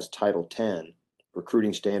chief has Title 10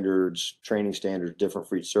 recruiting standards, training standards, different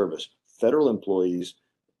for each service. Federal employees,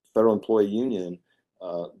 Federal Employee Union,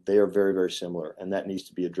 they are very, very similar, and that needs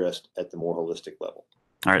to be addressed at the more holistic level.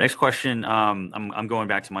 All right, next question. I'm going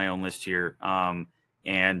back to my own list here,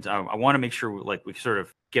 and I want to make sure we sort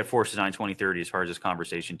of get Force Design 2030 as far as this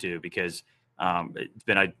conversation too, because it's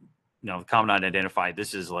been the Commandant identified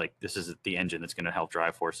this is the engine that's going to help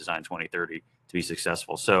drive Force Design 2030 to be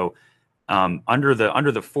successful. So under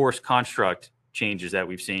the force construct changes that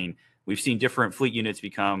we've seen different fleet units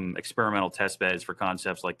become experimental test beds for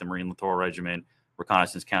concepts like the Marine Littoral Regiment,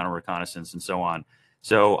 reconnaissance, counter reconnaissance, and so on.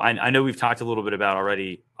 So I know we've talked a little bit about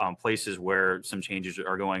already places where some changes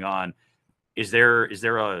are going on. Is there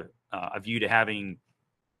a view to having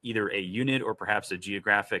either a unit or perhaps a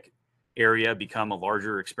geographic area become a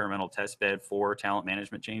larger experimental test bed for talent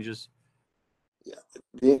management changes?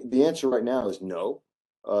 The answer right now is no.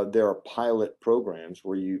 There are pilot programs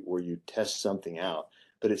where you test something out,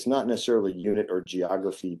 but it's not necessarily unit or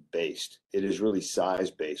geography based. It is really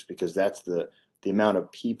size based, because that's the amount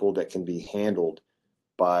of people that can be handled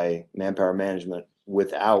by manpower management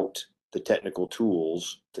without the technical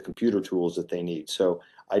tools, the computer tools that they need. So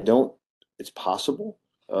I don't. It's possible.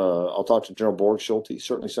 I'll talk to General Borg Schulte.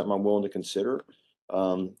 Certainly something I'm willing to consider,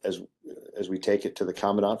 as we take it to the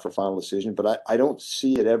Commandant for final decision. But I don't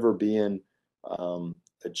see it ever being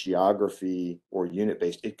a geography or unit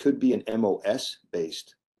based. It could be an MOS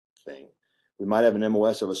based thing. We might have an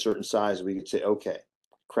MOS of a certain size. We could say, okay,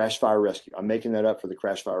 crash fire rescue. I'm making that up for the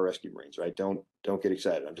crash fire rescue Marines, right? Don't get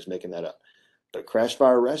excited. I'm just making that up. But crash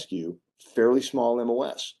fire rescue, fairly small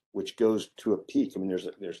MOS, which goes to a peak. I mean, there's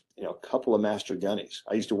a couple of master gunnies.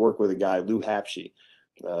 I used to work with a guy, Lou Hapshe,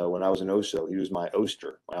 when I was in OSO. He was my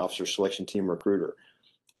OSTER, my officer selection team recruiter.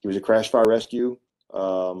 He was a crash fire rescue.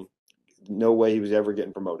 No way he was ever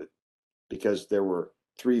getting promoted, because there were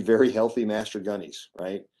 3 very healthy master gunnies,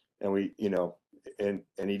 right? And we, and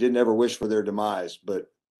he didn't ever wish for their demise,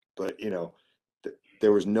 but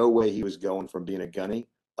there was no way he was going from being a gunny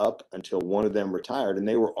up until one of them retired, and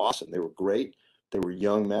they were awesome. They were great. They were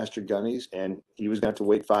young master gunnies, and he was going to have to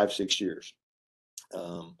wait 5-6 years.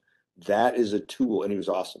 That is a tool, and he was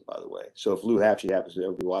awesome, by the way. So if Lou Hapshe happens to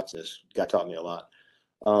ever be watching this, guy taught me a lot.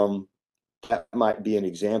 That might be an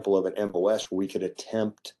example of an MOS where we could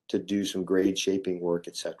attempt to do some grade shaping work,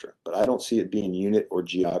 et cetera. But I don't see it being unit or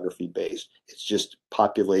geography based. It's just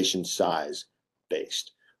population size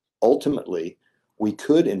based. Ultimately, we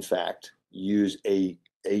could, in fact, use a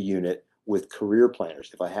unit with career planners.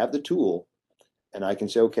 If I have the tool and I can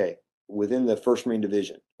say, okay, within the 1st Marine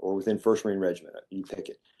Division or within 1st Marine Regiment, you pick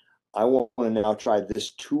it, I want to now try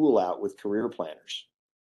this tool out with career planners,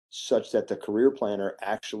 such that the career planner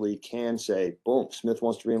actually can say, boom, Smith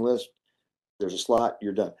wants to re-enlist. There's a slot,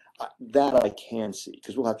 you're done. That I can see,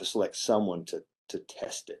 because we'll have to select someone to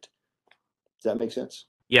test it. Does that make sense?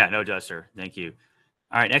 Yeah, no, it does, sir. Thank you.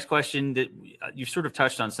 All right, next question. That you've sort of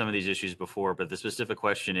touched on some of these issues before, but the specific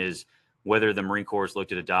question is whether the Marine Corps has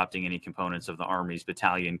looked at adopting any components of the Army's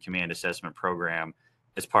Battalion Command Assessment Program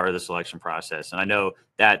as part of the selection process. And I know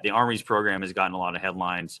that the Army's program has gotten a lot of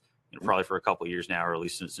headlines, probably for a couple of years now, or at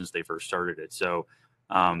least since they first started it. So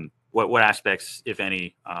what aspects, if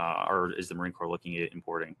any, is the Marine Corps looking at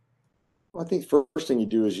importing? Well, I think the first thing you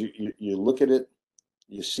do is you look at it,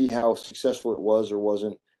 you see how successful it was or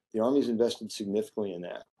wasn't. The Army's invested significantly in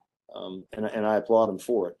that, and I applaud them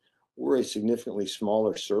for it. We're a significantly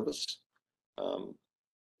smaller service,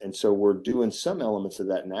 and so we're doing some elements of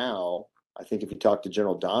that now. I think if you talk to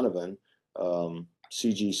General Donovan,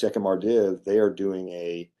 CG Second Mardiv, they are doing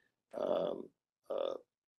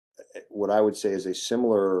what I would say is a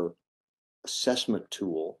similar assessment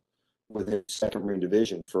tool within Second Marine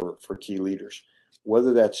Division for key leaders.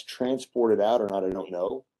 Whether that's transported out or not, I don't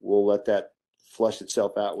know. We'll let that flush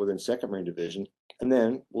itself out within Second Marine Division, and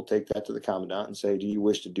then we'll take that to the Commandant and say, do you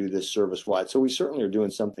wish to do this service-wide? So we certainly are doing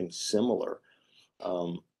something similar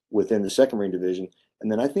within the Second Marine Division.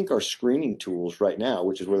 And then I think our screening tools right now,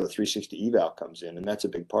 which is where the 360 eval comes in, and that's a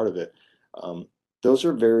big part of it, those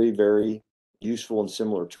are very, very useful and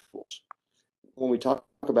similar tools. When we talk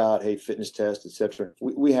about, hey, fitness tests, et cetera,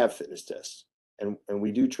 we have fitness tests, and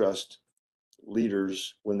we do trust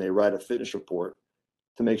leaders when they write a fitness report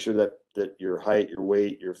to make sure that your height, your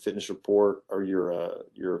weight, your fitness report, or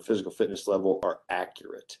your physical fitness level are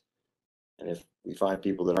accurate. And if we find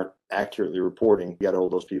people that aren't accurately reporting, we got to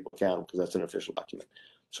hold those people accountable, because that's an official document.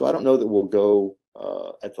 So I don't know that we'll go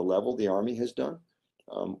at the level the Army has done.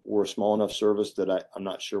 We're a small enough service that I'm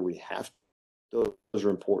not sure we have to. Those are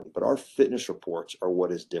important, but our fitness reports are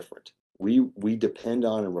what is different. We depend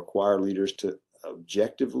on and require leaders to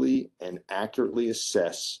objectively and accurately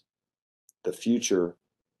assess the future,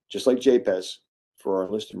 just like JPES for our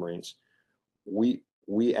enlisted Marines. We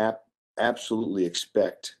absolutely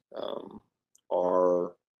expect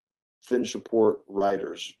our fitness report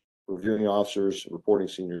writers, reviewing officers, reporting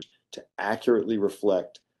seniors to accurately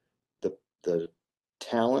reflect the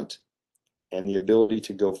talent and the ability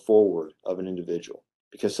to go forward of an individual.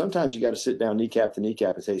 Because sometimes you got to sit down kneecap to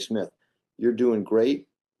kneecap and say, Smith, you're doing great,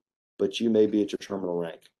 but you may be at your terminal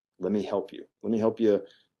rank. Let me help you. Let me help you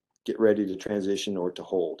get ready to transition or to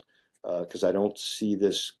hold, because I don't see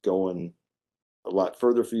this going a lot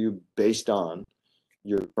further for you based on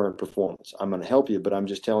your current performance. I'm going to help you, but I'm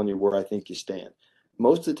just telling you where I think you stand.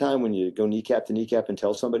 Most of the time when you go kneecap to kneecap and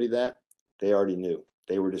tell somebody that, they already knew.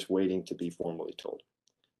 They were just waiting to be formally told.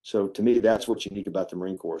 So to me, that's what's unique about the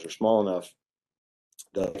Marine Corps. They're small enough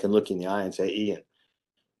that I can look you in the eye and say, Ian,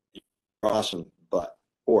 awesome, but,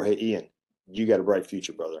 or hey, Ian, you got a bright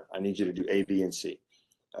future, brother. I need you to do A, B, and C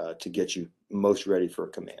to get you most ready for a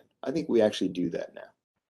command. I think we actually do that now.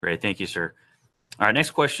 Great. Thank you, sir. All right.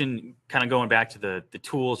 Next question, kind of going back to the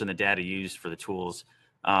tools and the data used for the tools.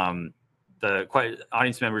 Audience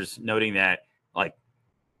members noting that, like,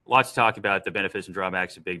 lots of talk about the benefits and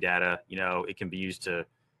drawbacks of big data. You know, it can be used to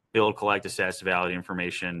build, collect, assess, validate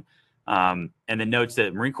information. And then notes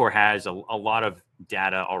that Marine Corps has a lot of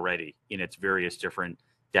data already in its various different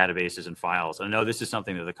databases and files. And I know this is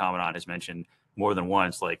something that the Commandant has mentioned more than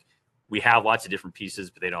once. Like, we have lots of different pieces,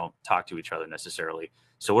 but they don't talk to each other necessarily.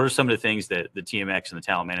 So what are some of the things that the TMX and the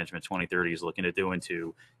Talent Management 2030 is looking at doing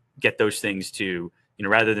to get those things to, you know,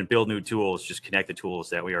 rather than build new tools, just connect the tools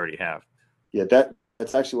that we already have? Yeah,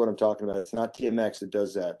 that's actually what I'm talking about. It's not TMX that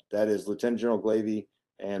does that. That is Lieutenant General Glavy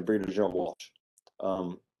and Brigadier General Walsh.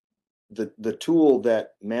 The tool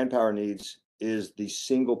that manpower needs is the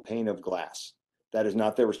single pane of glass. That is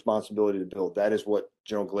not their responsibility to build. That is what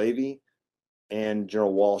General Glavy and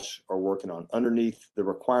General Walsh are working on underneath the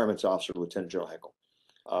requirements officer, Lieutenant General Heckel.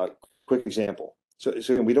 Quick example.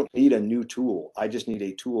 So we don't need a new tool. I just need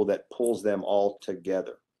a tool that pulls them all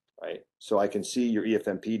together, right? So I can see your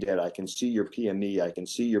EFMP data. I can see your PME. I can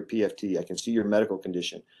see your PFT. I can see your medical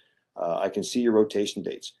condition. I can see your rotation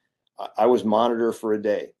dates. I was monitor for a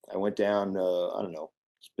day. I went down, I don't know,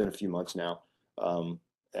 it's been a few months now. And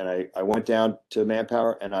I went down to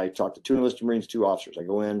manpower and I talked to 2 enlisted Marines, 2 officers. I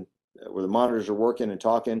go in where the monitors are working and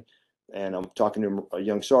talking, and I'm talking to a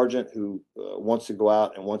young sergeant who wants to go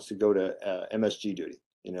out and wants to go to MSG duty.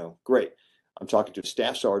 You know, great. I'm talking to a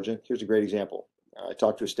staff sergeant. Here's a great example. I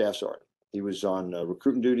talked to a staff sergeant. He was on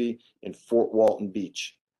recruiting duty in Fort Walton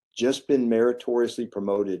Beach, just been meritoriously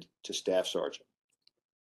promoted to staff sergeant.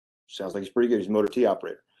 Sounds like he's pretty good. He's a motor T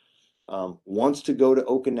operator. Wants to go to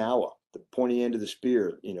Okinawa, the pointy end of the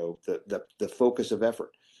spear, you know, the focus of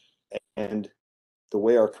effort. And the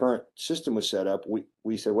way our current system was set up,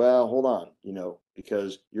 we said, well, hold on, you know,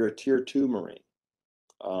 because you're a tier 2 Marine.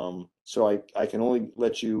 So I can only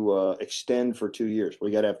let you extend for 2 years.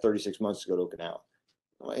 We got to have 36 months to go to Okinawa.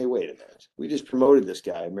 Well, hey, wait a minute. We just promoted this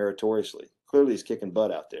guy meritoriously. Clearly he's kicking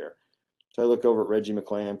butt out there. So I look over at Reggie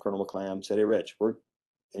McClam, Colonel McClam, said, hey, Reg, and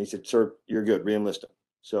he said, sir, you're good, re-enlist him.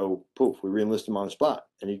 So poof, we re-enlist him on the spot,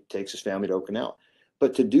 and he takes his family to Okinawa.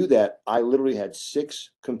 But to do that, I literally had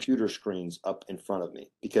 6 computer screens up in front of me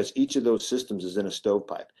because each of those systems is in a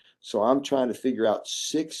stovepipe. So I'm trying to figure out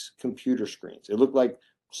 6 computer screens. It looked like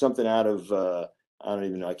something out of, I don't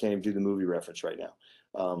even know, I can't even do the movie reference right now.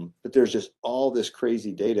 But there's just all this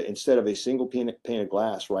crazy data instead of a single pane of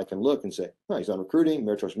glass where I can look and say, oh, he's on recruiting,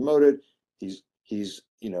 meritorious promoted. He's,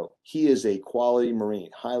 you know, he is a quality Marine,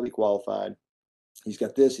 highly qualified. He's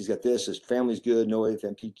got this, his family's good, no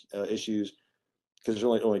AFMP issues, because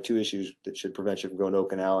there's only 2 issues that should prevent you from going to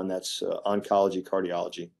Okinawa, and that's oncology,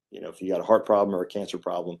 cardiology. You know, if you got a heart problem or a cancer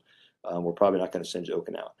problem, we're probably not going to send you to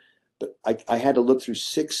Okinawa. But I had to look through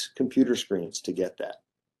 6 computer screens to get that.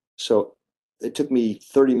 So it took me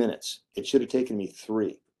 30 minutes. It should have taken me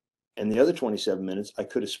 3. And the other 27 minutes I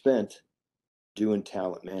could have spent doing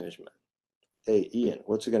talent management. Hey, Ian,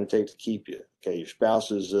 what's it going to take to keep you? Okay, your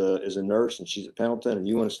spouse is a nurse and she's at Pendleton and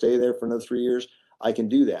you want to stay there for another 3 years. I can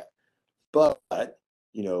do that. But,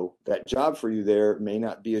 you know, that job for you there may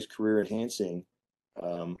not be as career enhancing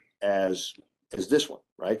as this one,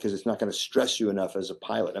 right? Because it's not going to stress you enough as a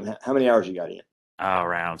pilot. I mean, how many hours you got in?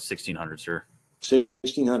 Around 1,600, sir.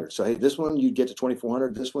 1,600. So, hey, this one you get to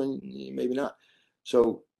 2,400. This one, maybe not.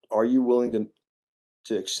 So, are you willing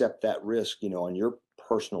to accept that risk, you know, on your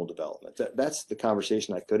personal development? That's the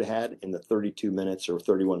conversation I could have had in the 32 minutes or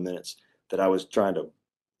 31 minutes that I was trying to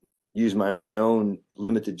use my own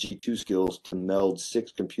limited G2 skills to meld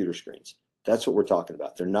 6 computer screens. That's what we're talking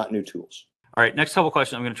about. They're not new tools. All right, next couple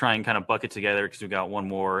questions. I'm going to try and kind of bucket together because we've got one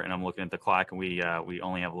more, and I'm looking at the clock, and we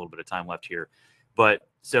only have a little bit of time left here. But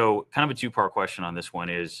so, kind of a 2-part question on this one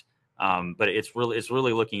is, but it's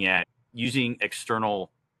really looking at using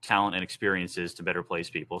external talent and experiences to better place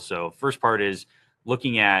people. So, first part is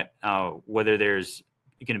looking at whether there's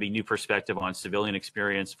going to be new perspective on civilian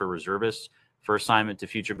experience for reservists for assignment to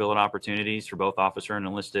future billet opportunities for both officer and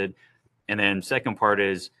enlisted. And then second part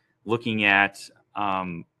is looking at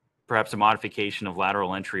perhaps a modification of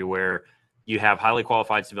lateral entry where you have highly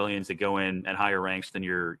qualified civilians that go in at higher ranks than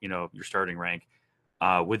your starting rank.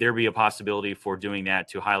 Would there be a possibility for doing that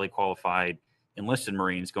to highly qualified enlisted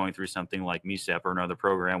Marines going through something like MECEP or another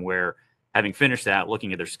program where, having finished that,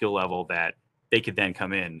 looking at their skill level, that they could then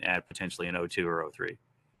come in at potentially an 02 or 03?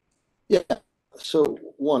 Yeah. So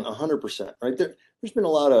 100%, right? There's been a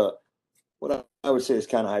lot of what I would say it's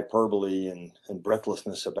kind of hyperbole and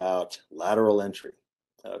breathlessness about lateral entry.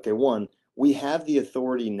 Okay, one, we have the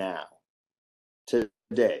authority now,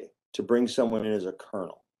 today, to bring someone in as a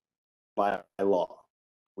colonel by law.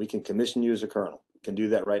 We can commission you as a colonel. We can do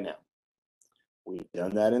that right now. We've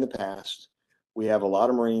done that in the past. We have a lot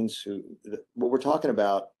of Marines who, what we're talking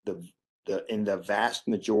about, in the vast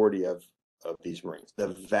majority of these Marines, the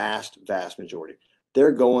vast majority,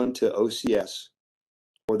 they're going to OCS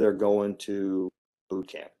or they're going to boot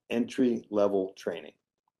camp, entry level training.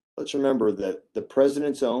 Let's remember that the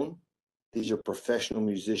President's own, these are professional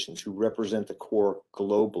musicians who represent the Corps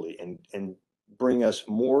globally and bring us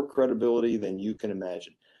more credibility than you can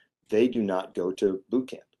imagine. They do not go to boot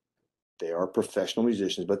camp. They are professional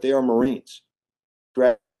musicians, but they are Marines.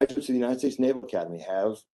 Graduates of the United States Naval Academy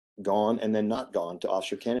have gone and then not gone to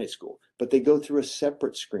officer candidate school, but they go through a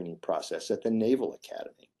separate screening process at the Naval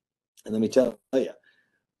Academy. And let me tell you,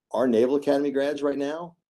 our Naval Academy grads right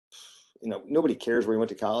now, nobody cares where you went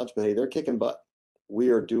to college, but hey, they're kicking butt. We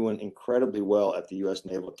are doing incredibly well at the U.S.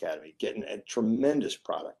 Naval Academy, getting a tremendous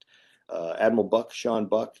product. Admiral Buck, Sean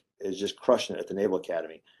Buck, is just crushing it at the Naval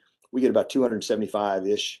Academy. We get about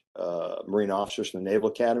 275-ish Marine officers from the Naval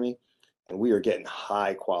Academy, and we are getting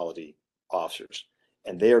high quality officers.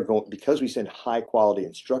 And they are going, because we send high quality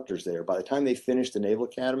instructors there, by the time they finish the Naval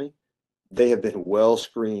Academy, they have been well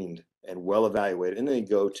screened and well evaluated, and then they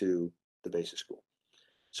go to the basic school.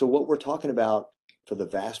 So what we're talking about for the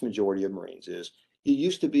vast majority of Marines is, you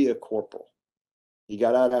used to be a corporal. You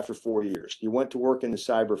got out after 4 years. You went to work in the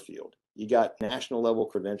cyber field. You got national level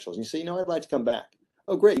credentials. And you say, I'd like to come back.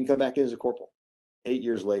 Oh, great. You can come back in as a corporal 8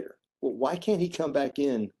 years later. Well, why can't he come back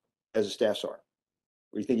in as a staff sergeant?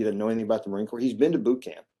 Or you think he doesn't know anything about the Marine Corps? He's been to boot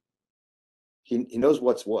camp. He knows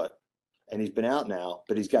what's what. And he's been out now,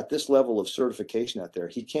 but he's got this level of certification out there.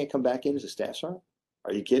 He can't come back in as a staff sergeant?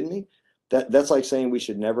 Are you kidding me? That's like saying we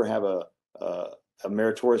should never have a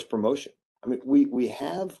meritorious promotion. I mean, we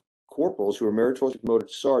have corporals who are meritoriously promoted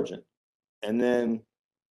to sergeant and then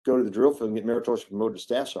go to the drill field and get meritoriously promoted to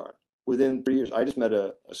staff sergeant within 3 years. I just met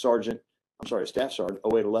a staff sergeant,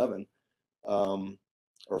 0811,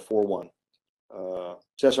 or 41.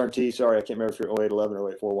 Staff sergeant T, sorry, I can't remember if you're 0811 or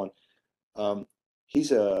 0841.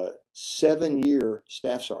 He's a 7-year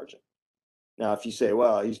staff sergeant. Now, if you say,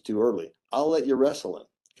 well, he's too early, I'll let you wrestle him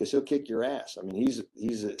because he'll kick your ass. I mean,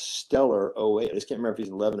 he's a stellar 08. I just can't remember if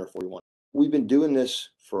he's 11 or 41. We've been doing this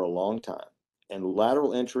for a long time, and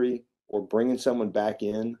lateral entry or bringing someone back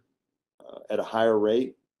in at a higher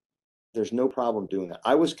rate, there's no problem doing that.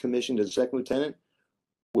 I was commissioned as a second lieutenant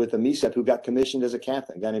with a MECEP who got commissioned as a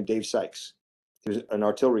captain, a guy named Dave Sykes. He was an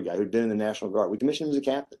artillery guy who'd been in the National Guard. We commissioned him as a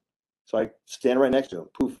captain. So I stand right next to him.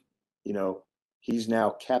 Poof, he's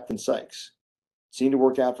now Captain Sykes. Seemed to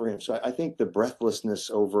work out for him. So I think the breathlessness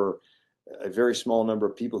over a very small number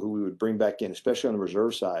of people who we would bring back in, especially on the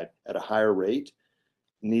reserve side at a higher rate,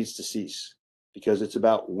 needs to cease, because it's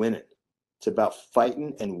about winning. It's about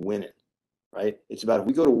fighting and winning, right? It's about, if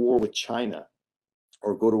we go to war with China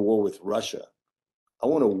or go to war with Russia, I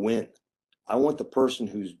want to win. I want the person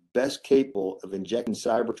who's best capable of injecting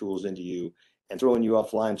cyber tools into you and throwing you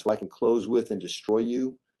offline so I can close with and destroy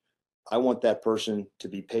you. I want that person to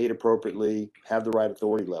be paid appropriately, have the right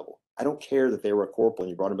authority level. I don't care that they were a corporal and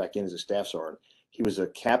you brought him back in as a staff sergeant. He was a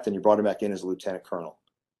captain, you brought him back in as a lieutenant colonel.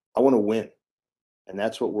 I want to win. And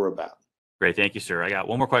that's what we're about. Great. Thank you, sir. I got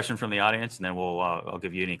one more question from the audience, and then I'll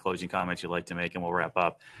give you any closing comments you'd like to make, and we'll wrap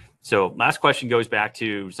up. So last question goes back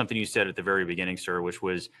to something you said at the very beginning, sir, which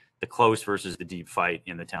was the close versus the deep fight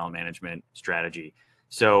in the talent management strategy.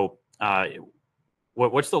 So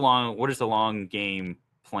what is the long game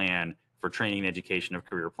plan for training and education of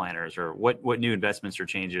career planners, or what new investments or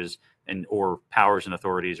changes or powers and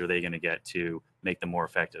authorities are they going to get to make them more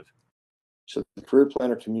effective? So the career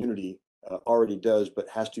planner community already does, but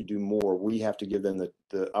has to do more. We have to give them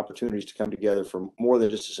the opportunities to come together for more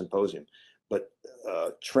than just a symposium, but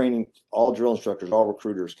training all drill instructors, all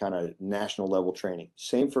recruiters, kind of national level training.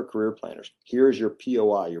 Same for career planners. Here is your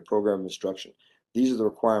POI, your program of instruction. These are the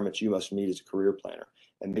requirements you must meet as a career planner,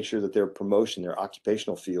 and make sure that their promotion, their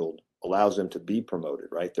occupational field allows them to be promoted,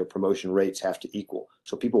 right? Their promotion rates have to equal.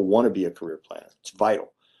 So people want to be a career planner. It's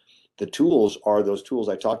vital. The tools are those tools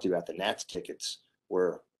I talked to you about, the NATS tickets,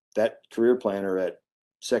 where that career planner at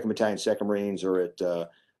 2nd Battalion, 2nd Marines, or at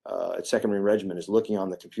 2nd Marine Regiment is looking on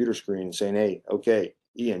the computer screen and saying, hey, okay,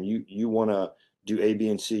 Ian, you want to do A, B,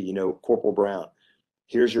 and C, Corporal Brown.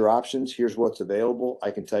 Here's your options. Here's what's available.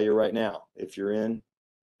 I can tell you right now, if you're in,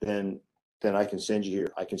 then I can send you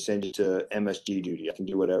here. I can send you to MSG duty. I can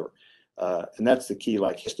do whatever. And that's the key.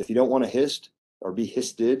 Like, if you don't want to HIST or be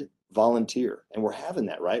HISTed, volunteer. And we're having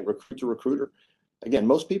that, right? Recruit to recruiter. Again,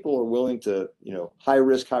 most people are willing to, high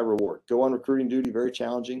risk, high reward. Go on recruiting duty, very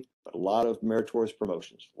challenging, but a lot of meritorious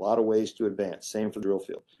promotions, a lot of ways to advance. Same for the drill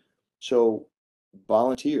field. So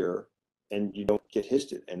volunteer and you don't get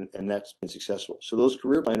histed, and that's been successful. So those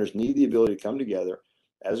career planners need the ability to come together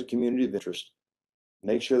as a community of interest,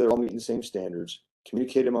 make sure they're all meeting the same standards,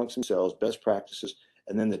 communicate amongst themselves, best practices,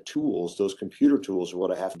 and then the tools, those computer tools, are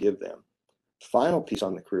what I have to give them. Final piece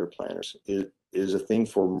on the career planners is a thing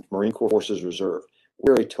for Marine Corps Forces Reserve.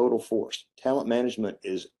 We're a total force. Talent management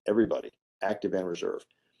is everybody, active and reserve.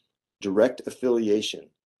 Direct affiliation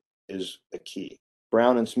is a key.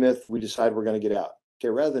 Brown and Smith, we decide we're going to get out. Okay,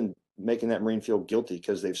 rather than making that Marine feel guilty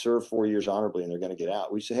because they've served 4 years honorably and they're going to get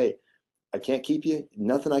out, we say, hey, I can't keep you.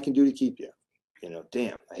 Nothing I can do to keep you.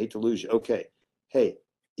 Damn, I hate to lose you. Okay. Hey,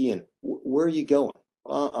 Ian, where are you going?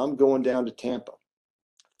 I'm going down to Tampa.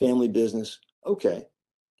 Family business. Okay.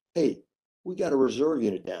 Hey, we got a reserve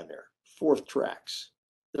unit down there, 4th Tracks.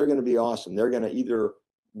 They're going to be awesome. They're going to either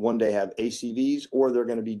one day have ACVs or they're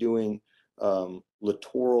going to be doing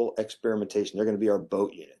littoral experimentation. They're going to be our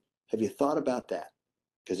boat unit. Have you thought about that?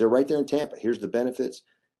 Because they're right there in Tampa. Here's the benefits.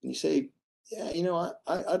 And you say, yeah,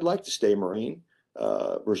 I'd like to stay Marine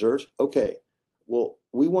reserves. Okay. Well,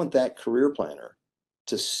 we want that career planner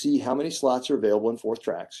to see how many slots are available in 4th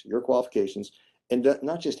Tracks, your qualifications, and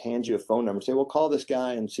not just hand you a phone number and say, well, call this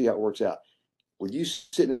guy and see how it works out. When you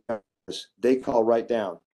sit in this, they call right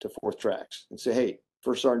down to 4th Tracks and say, hey,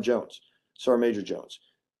 First Sergeant Jones, Sergeant Major Jones,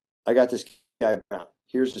 I got this guy around.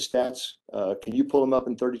 Here's the stats. Can you pull him up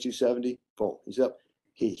in 3270? Boom, he's up.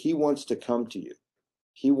 He wants to come to you.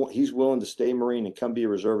 He's willing to stay Marine and come be a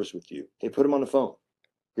reservist with you. Hey, put him on the phone.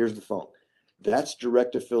 Here's the phone. That's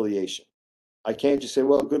direct affiliation. I can't just say,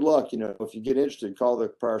 well, good luck. If you get interested, call the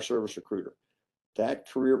prior service recruiter. That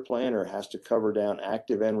career planner has to cover down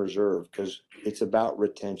active and reserve because it's about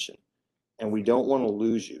retention. And we don't want to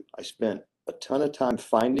lose you. I spent a ton of time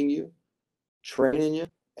finding you, training you,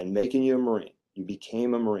 and making you a Marine. You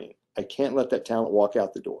became a Marine. I can't let that talent walk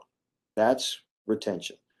out the door. That's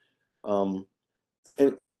retention. And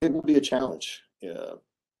it will be a challenge.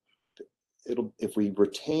 If we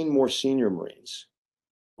retain more senior Marines,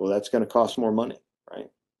 well, that's going to cost more money, right?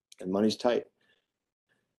 And money's tight.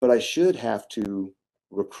 But I should have to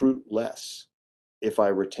recruit less if I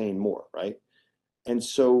retain more, right? And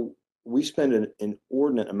so we spend an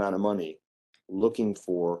inordinate amount of money looking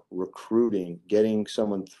for recruiting, getting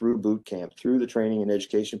someone through boot camp, through the training and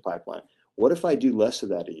education pipeline. What if I do less of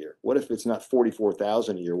that a year? What if it's not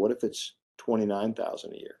 44,000 a year? What if it's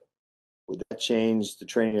 29,000 a year? Would that change the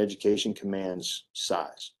training and education command's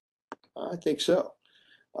size? I think so,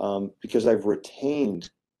 because I've retained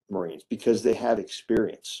Marines because they have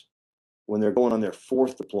experience. When they're going on their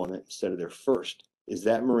 4th deployment instead of their 1st, is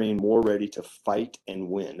that Marine more ready to fight and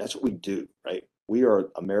win? That's what we do, right? We are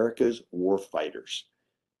America's war fighters.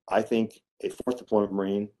 I think a 4th deployment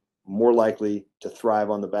Marine more likely to thrive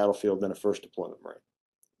on the battlefield than a 1st deployment Marine.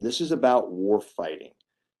 This is about war fighting.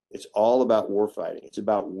 It's all about war fighting. It's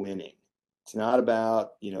about winning. It's not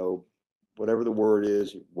about, whatever the word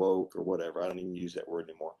is, woke or whatever. I don't even use that word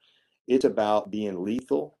anymore. It's about being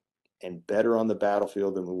lethal and better on the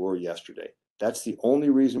battlefield than we were yesterday. That's the only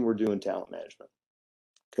reason we're doing talent management.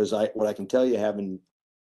 Because what I can tell you, having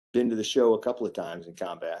been to the show a couple of times in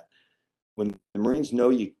combat, when the Marines know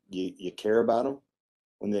you care about them,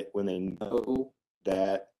 when they know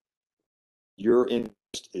that your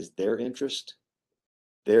interest is their interest,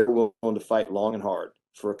 they're willing to fight long and hard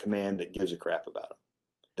for a command that gives a crap about them.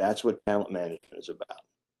 That's what talent management is about.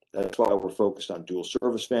 That's why we're focused on dual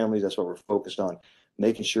service families. That's why we're focused on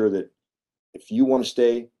making sure that if you want to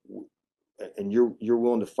stay and you're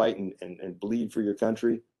willing to fight and bleed for your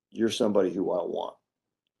country, you're somebody who I want.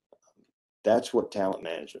 That's what talent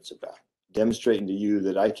management's about. Demonstrating to you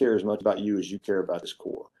that I care as much about you as you care about this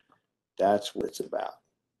Corps. That's what it's about.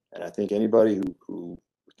 And I think anybody who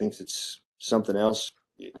thinks it's something else,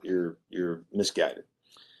 you're misguided.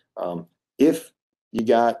 If you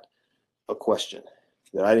got a question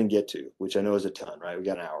that I didn't get to, which I know is a ton, right? We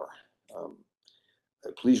got an hour.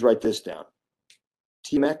 Please write this down.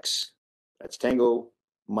 TMX, that's Tango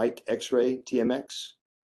Mike X-ray TMX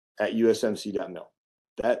at USMC.mil.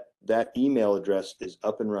 That email address is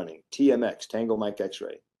up and running. TMX, Tango Mike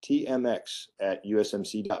X-ray, TMX at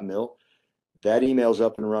USMC.mil. That email's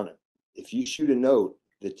up and running. If you shoot a note,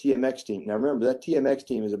 the TMX team, now remember that TMX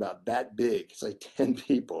team is about that big. It's like 10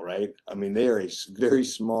 people, right? I mean, they are a very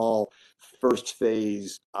small first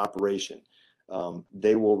phase operation.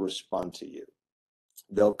 They will respond to you.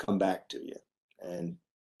 They'll come back to you. And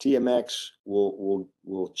TMX will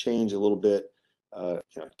change a little bit,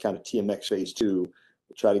 kind of TMX phase 2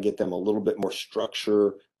 We'll try to get them a little bit more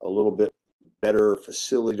structure, a little bit better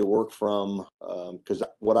facility to work from. Because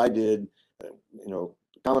what I did,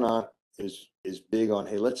 Commandant is big on,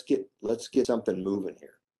 hey, let's get something moving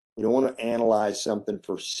here. We don't want to analyze something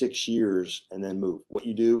for 6 years and then move. What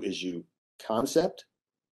you do is you concept,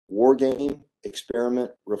 war game,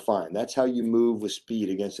 experiment, refine. That's how you move with speed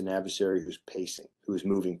against an adversary who's pacing, who's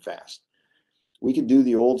moving fast. We could do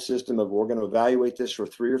the old system of, we're going to evaluate this for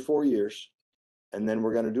 3 or 4 years, and then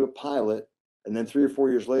we're going to do a pilot, and then 3 or 4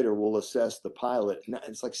 years later, we'll assess the pilot. And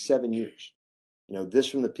it's like 7 years. This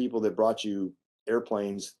from the people that brought you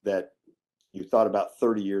airplanes that you thought about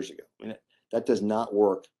 30 years ago. That does not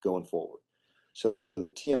work going forward. So the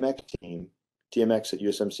TMX team, TMX at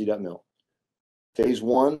USMC.mil, phase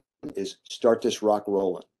 1 is start this rock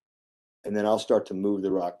rolling. And then I'll start to move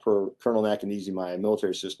the rock per Colonel Nakanese, my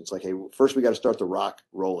military assistant. It's like, hey, first we got to start the rock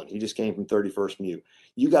rolling. He just came from 31st MU.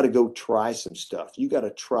 You got to go try some stuff. You got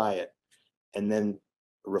to try it and then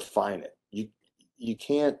refine it. You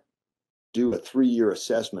can't do a 3-year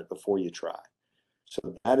assessment before you try.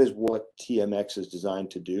 So that is what TMX is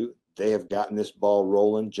designed to do. They have gotten this ball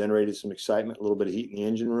rolling, generated some excitement, a little bit of heat in the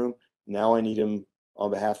engine room. Now I need them,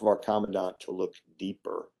 on behalf of our Commandant, to look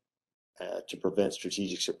deeper to prevent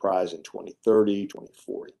strategic surprise in 2030,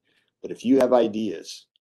 2040. But if you have ideas,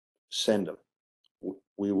 send them.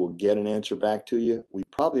 We will get an answer back to you. We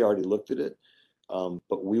probably already looked at it,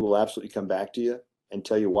 but we will absolutely come back to you and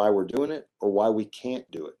tell you why we're doing it or why we can't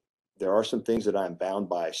do it. There are some things that I'm bound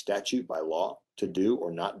by statute, by law, to do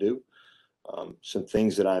or not do. Some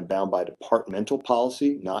things that I'm bound by departmental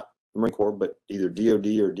policy, not the Marine Corps, but either DOD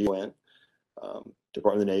or DON,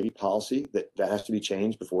 Department of the Navy policy, that has to be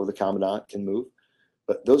changed before the Commandant can move.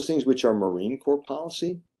 But those things which are Marine Corps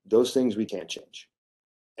policy, those things we can't change.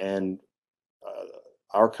 And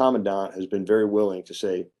our Commandant has been very willing to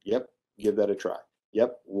say, yep, give that a try.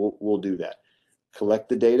 Yep, we'll do that. Collect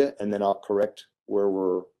the data, and then I'll correct where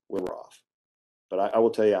we're off. But I will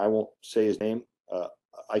tell you, I won't say his name.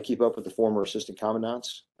 I keep up with the former assistant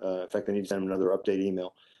commandants. In fact, I need to send them another update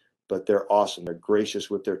email. But they're awesome. They're gracious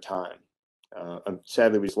with their time.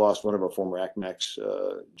 Sadly, we just lost one of our former ACMACs,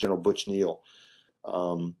 General Butch Neal,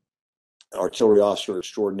 artillery officer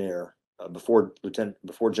extraordinaire. Before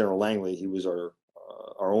General Langley, he was our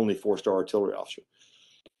only 4-star artillery officer.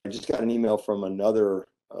 I just got an email from another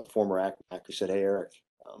former ACMAC who said, "Hey, Eric,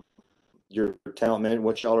 your talent man,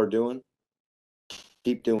 what y'all are doing,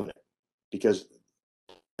 keep doing it," because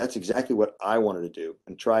that's exactly what I wanted to do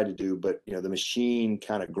and try to do. But the machine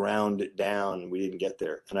kind of ground it down, and we didn't get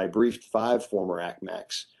there. And I briefed 5 former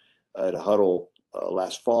ACMACs at a huddle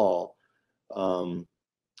last fall, or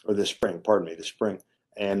this spring. Pardon me, this spring,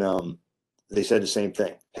 and they said the same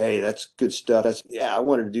thing. Hey, that's good stuff. I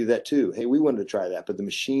wanted to do that too. Hey, we wanted to try that, but the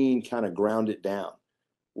machine kind of ground it down.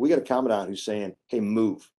 We got a Commandant who's saying, hey,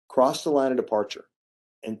 move, cross the line of departure.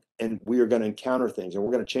 And we are going to encounter things, and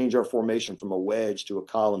we're going to change our formation from a wedge to a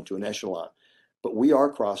column to an echelon. But we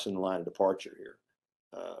are crossing the line of departure here.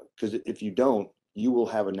 Because if you don't, you will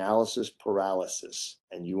have analysis paralysis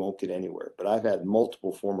and you won't get anywhere. But I've had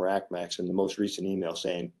multiple former ACMACs in the most recent email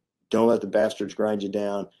saying, don't let the bastards grind you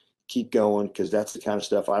down. Keep going, because that's the kind of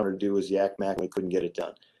stuff I want to do as the ACMAC, and we couldn't get it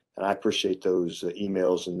done. And I appreciate those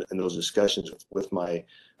emails and those discussions with my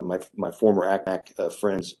former ACMAC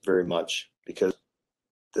friends very much, because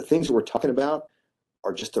the things that we're talking about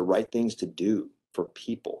are just the right things to do for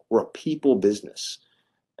people. We're a people business.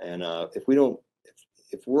 And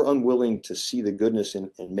if we're unwilling to see the goodness in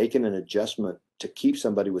making an adjustment to keep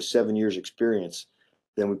somebody with 7 years experience,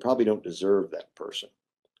 then we probably don't deserve that person.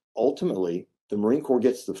 Ultimately, the Marine Corps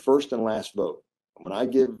gets the first and last vote. When I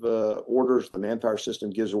give orders, the manpower system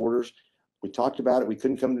gives orders. We talked about it. We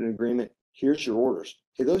couldn't come to an agreement. Here's your orders.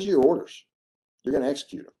 Hey, those are your orders. You're going to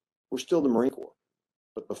execute them. We're still the Marine Corps.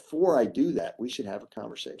 But before I do that, we should have a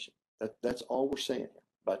conversation. That's all we're saying here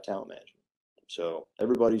about talent management. So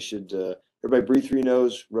everybody breathe through your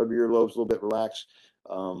nose, rub your earlobes a little bit, relax.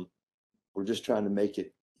 We're just trying to make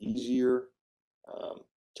it easier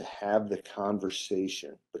to have the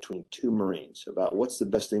conversation between 2 Marines about what's the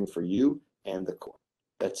best thing for you and the Corps.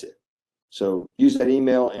 That's it. So use that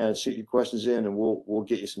email and shoot your questions in, and we'll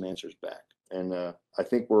get you some answers back. And I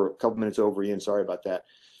think we're a couple minutes over, Ian. Sorry about that.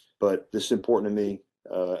 But this is important to me.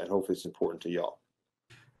 And hopefully it's important to y'all.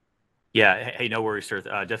 Yeah. Hey, no worries, sir.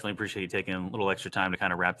 Definitely appreciate you taking a little extra time to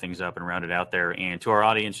kind of wrap things up and round it out there. And to our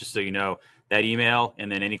audience, just so you know, that email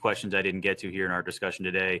and then any questions I didn't get to here in our discussion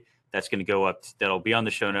today, that's going to go up. That'll be on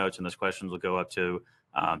the show notes, and those questions will go up to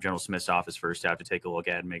General Smith's office for staff to take a look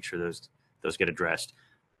at and make sure those get addressed.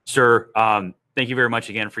 Sir, Thank you very much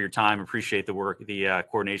again for your time. Appreciate the work, the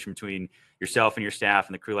coordination between yourself and your staff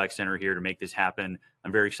and the Krulak Center here to make this happen.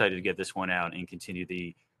 I'm very excited to get this one out and continue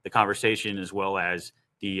the conversation, as well as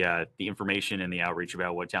the information and the outreach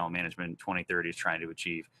about what Talent Management 2030 is trying to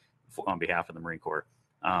achieve on behalf of the Marine Corps.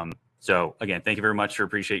 So again, thank you very much.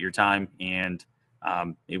 Appreciate your time, and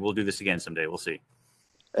we'll do this again someday. We'll see.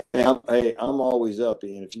 Hey, I'm always up,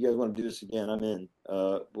 and if you guys want to do this again, I'm in.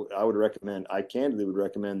 I candidly would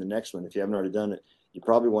recommend the next one. If you haven't already done it, you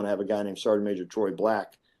probably want to have a guy named Sergeant Major Troy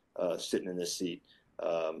Black sitting in this seat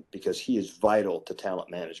because he is vital to talent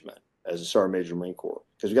management as a Sergeant Major Marine Corps.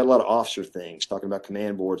 Because we got a lot of officer things talking about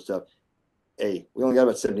command board stuff. Hey, we only got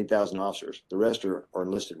about 17,000 officers. The rest are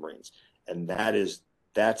enlisted Marines, and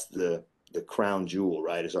that's the crown jewel,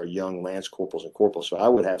 right? Is our young lance corporals and corporals. So I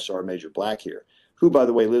would have Sergeant Major Black here, who, by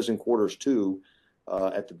the way, lives in quarters 2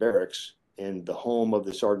 at the barracks in the home of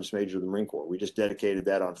the Sergeants Major of the Marine Corps. We just dedicated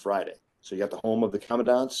that on Friday. So you got the home of the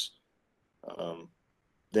commandants.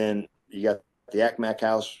 Then you got the ACMAC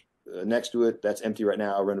house next to it. That's empty right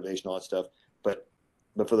now, renovation, all that stuff. But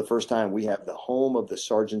for the first time, we have the home of the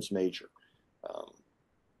Sergeants Major.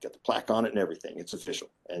 Got the plaque on it and everything. It's official.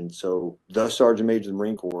 And so the Sergeant Major of the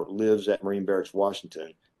Marine Corps lives at Marine Barracks,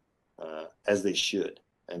 Washington, as they should.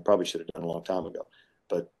 And probably should have done a long time ago.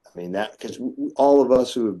 But I mean, that because all of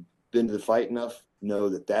us who have been to the fight enough know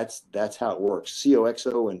that that's how it works.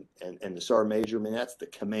 COXO and the Sergeant Major, I mean, that's the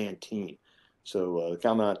command team. So the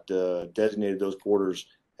Commandant designated those quarters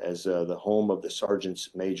as the home of the Sergeants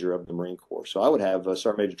Major of the Marine Corps. So I would have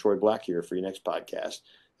Sergeant Major Troy Black here for your next podcast,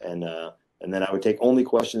 and then I would take only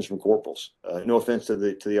questions from corporals. No offense to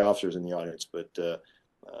the officers in the audience, but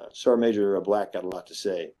Sergeant Major Black got a lot to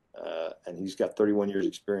say. And he's got 31 years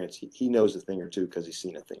experience. He knows a thing or two because he's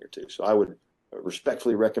seen a thing or two. So I would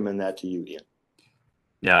respectfully recommend that to you, Ian.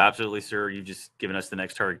 Yeah, absolutely, sir. You've just given us the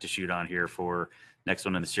next target to shoot on here for next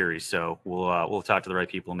one in the series. So we'll talk to the right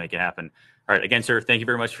people and make it happen. All right. Again, sir, thank you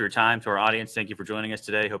very much for your time. To our audience, thank you for joining us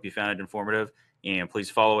today. Hope you found it informative. And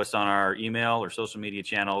please follow us on our email or social media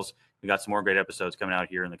channels. We got some more great episodes coming out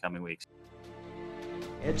here in the coming weeks.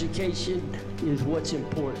 Education is what's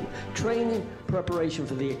important. Training, preparation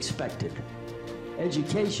for the expected.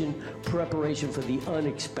 Education, preparation for the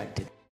unexpected.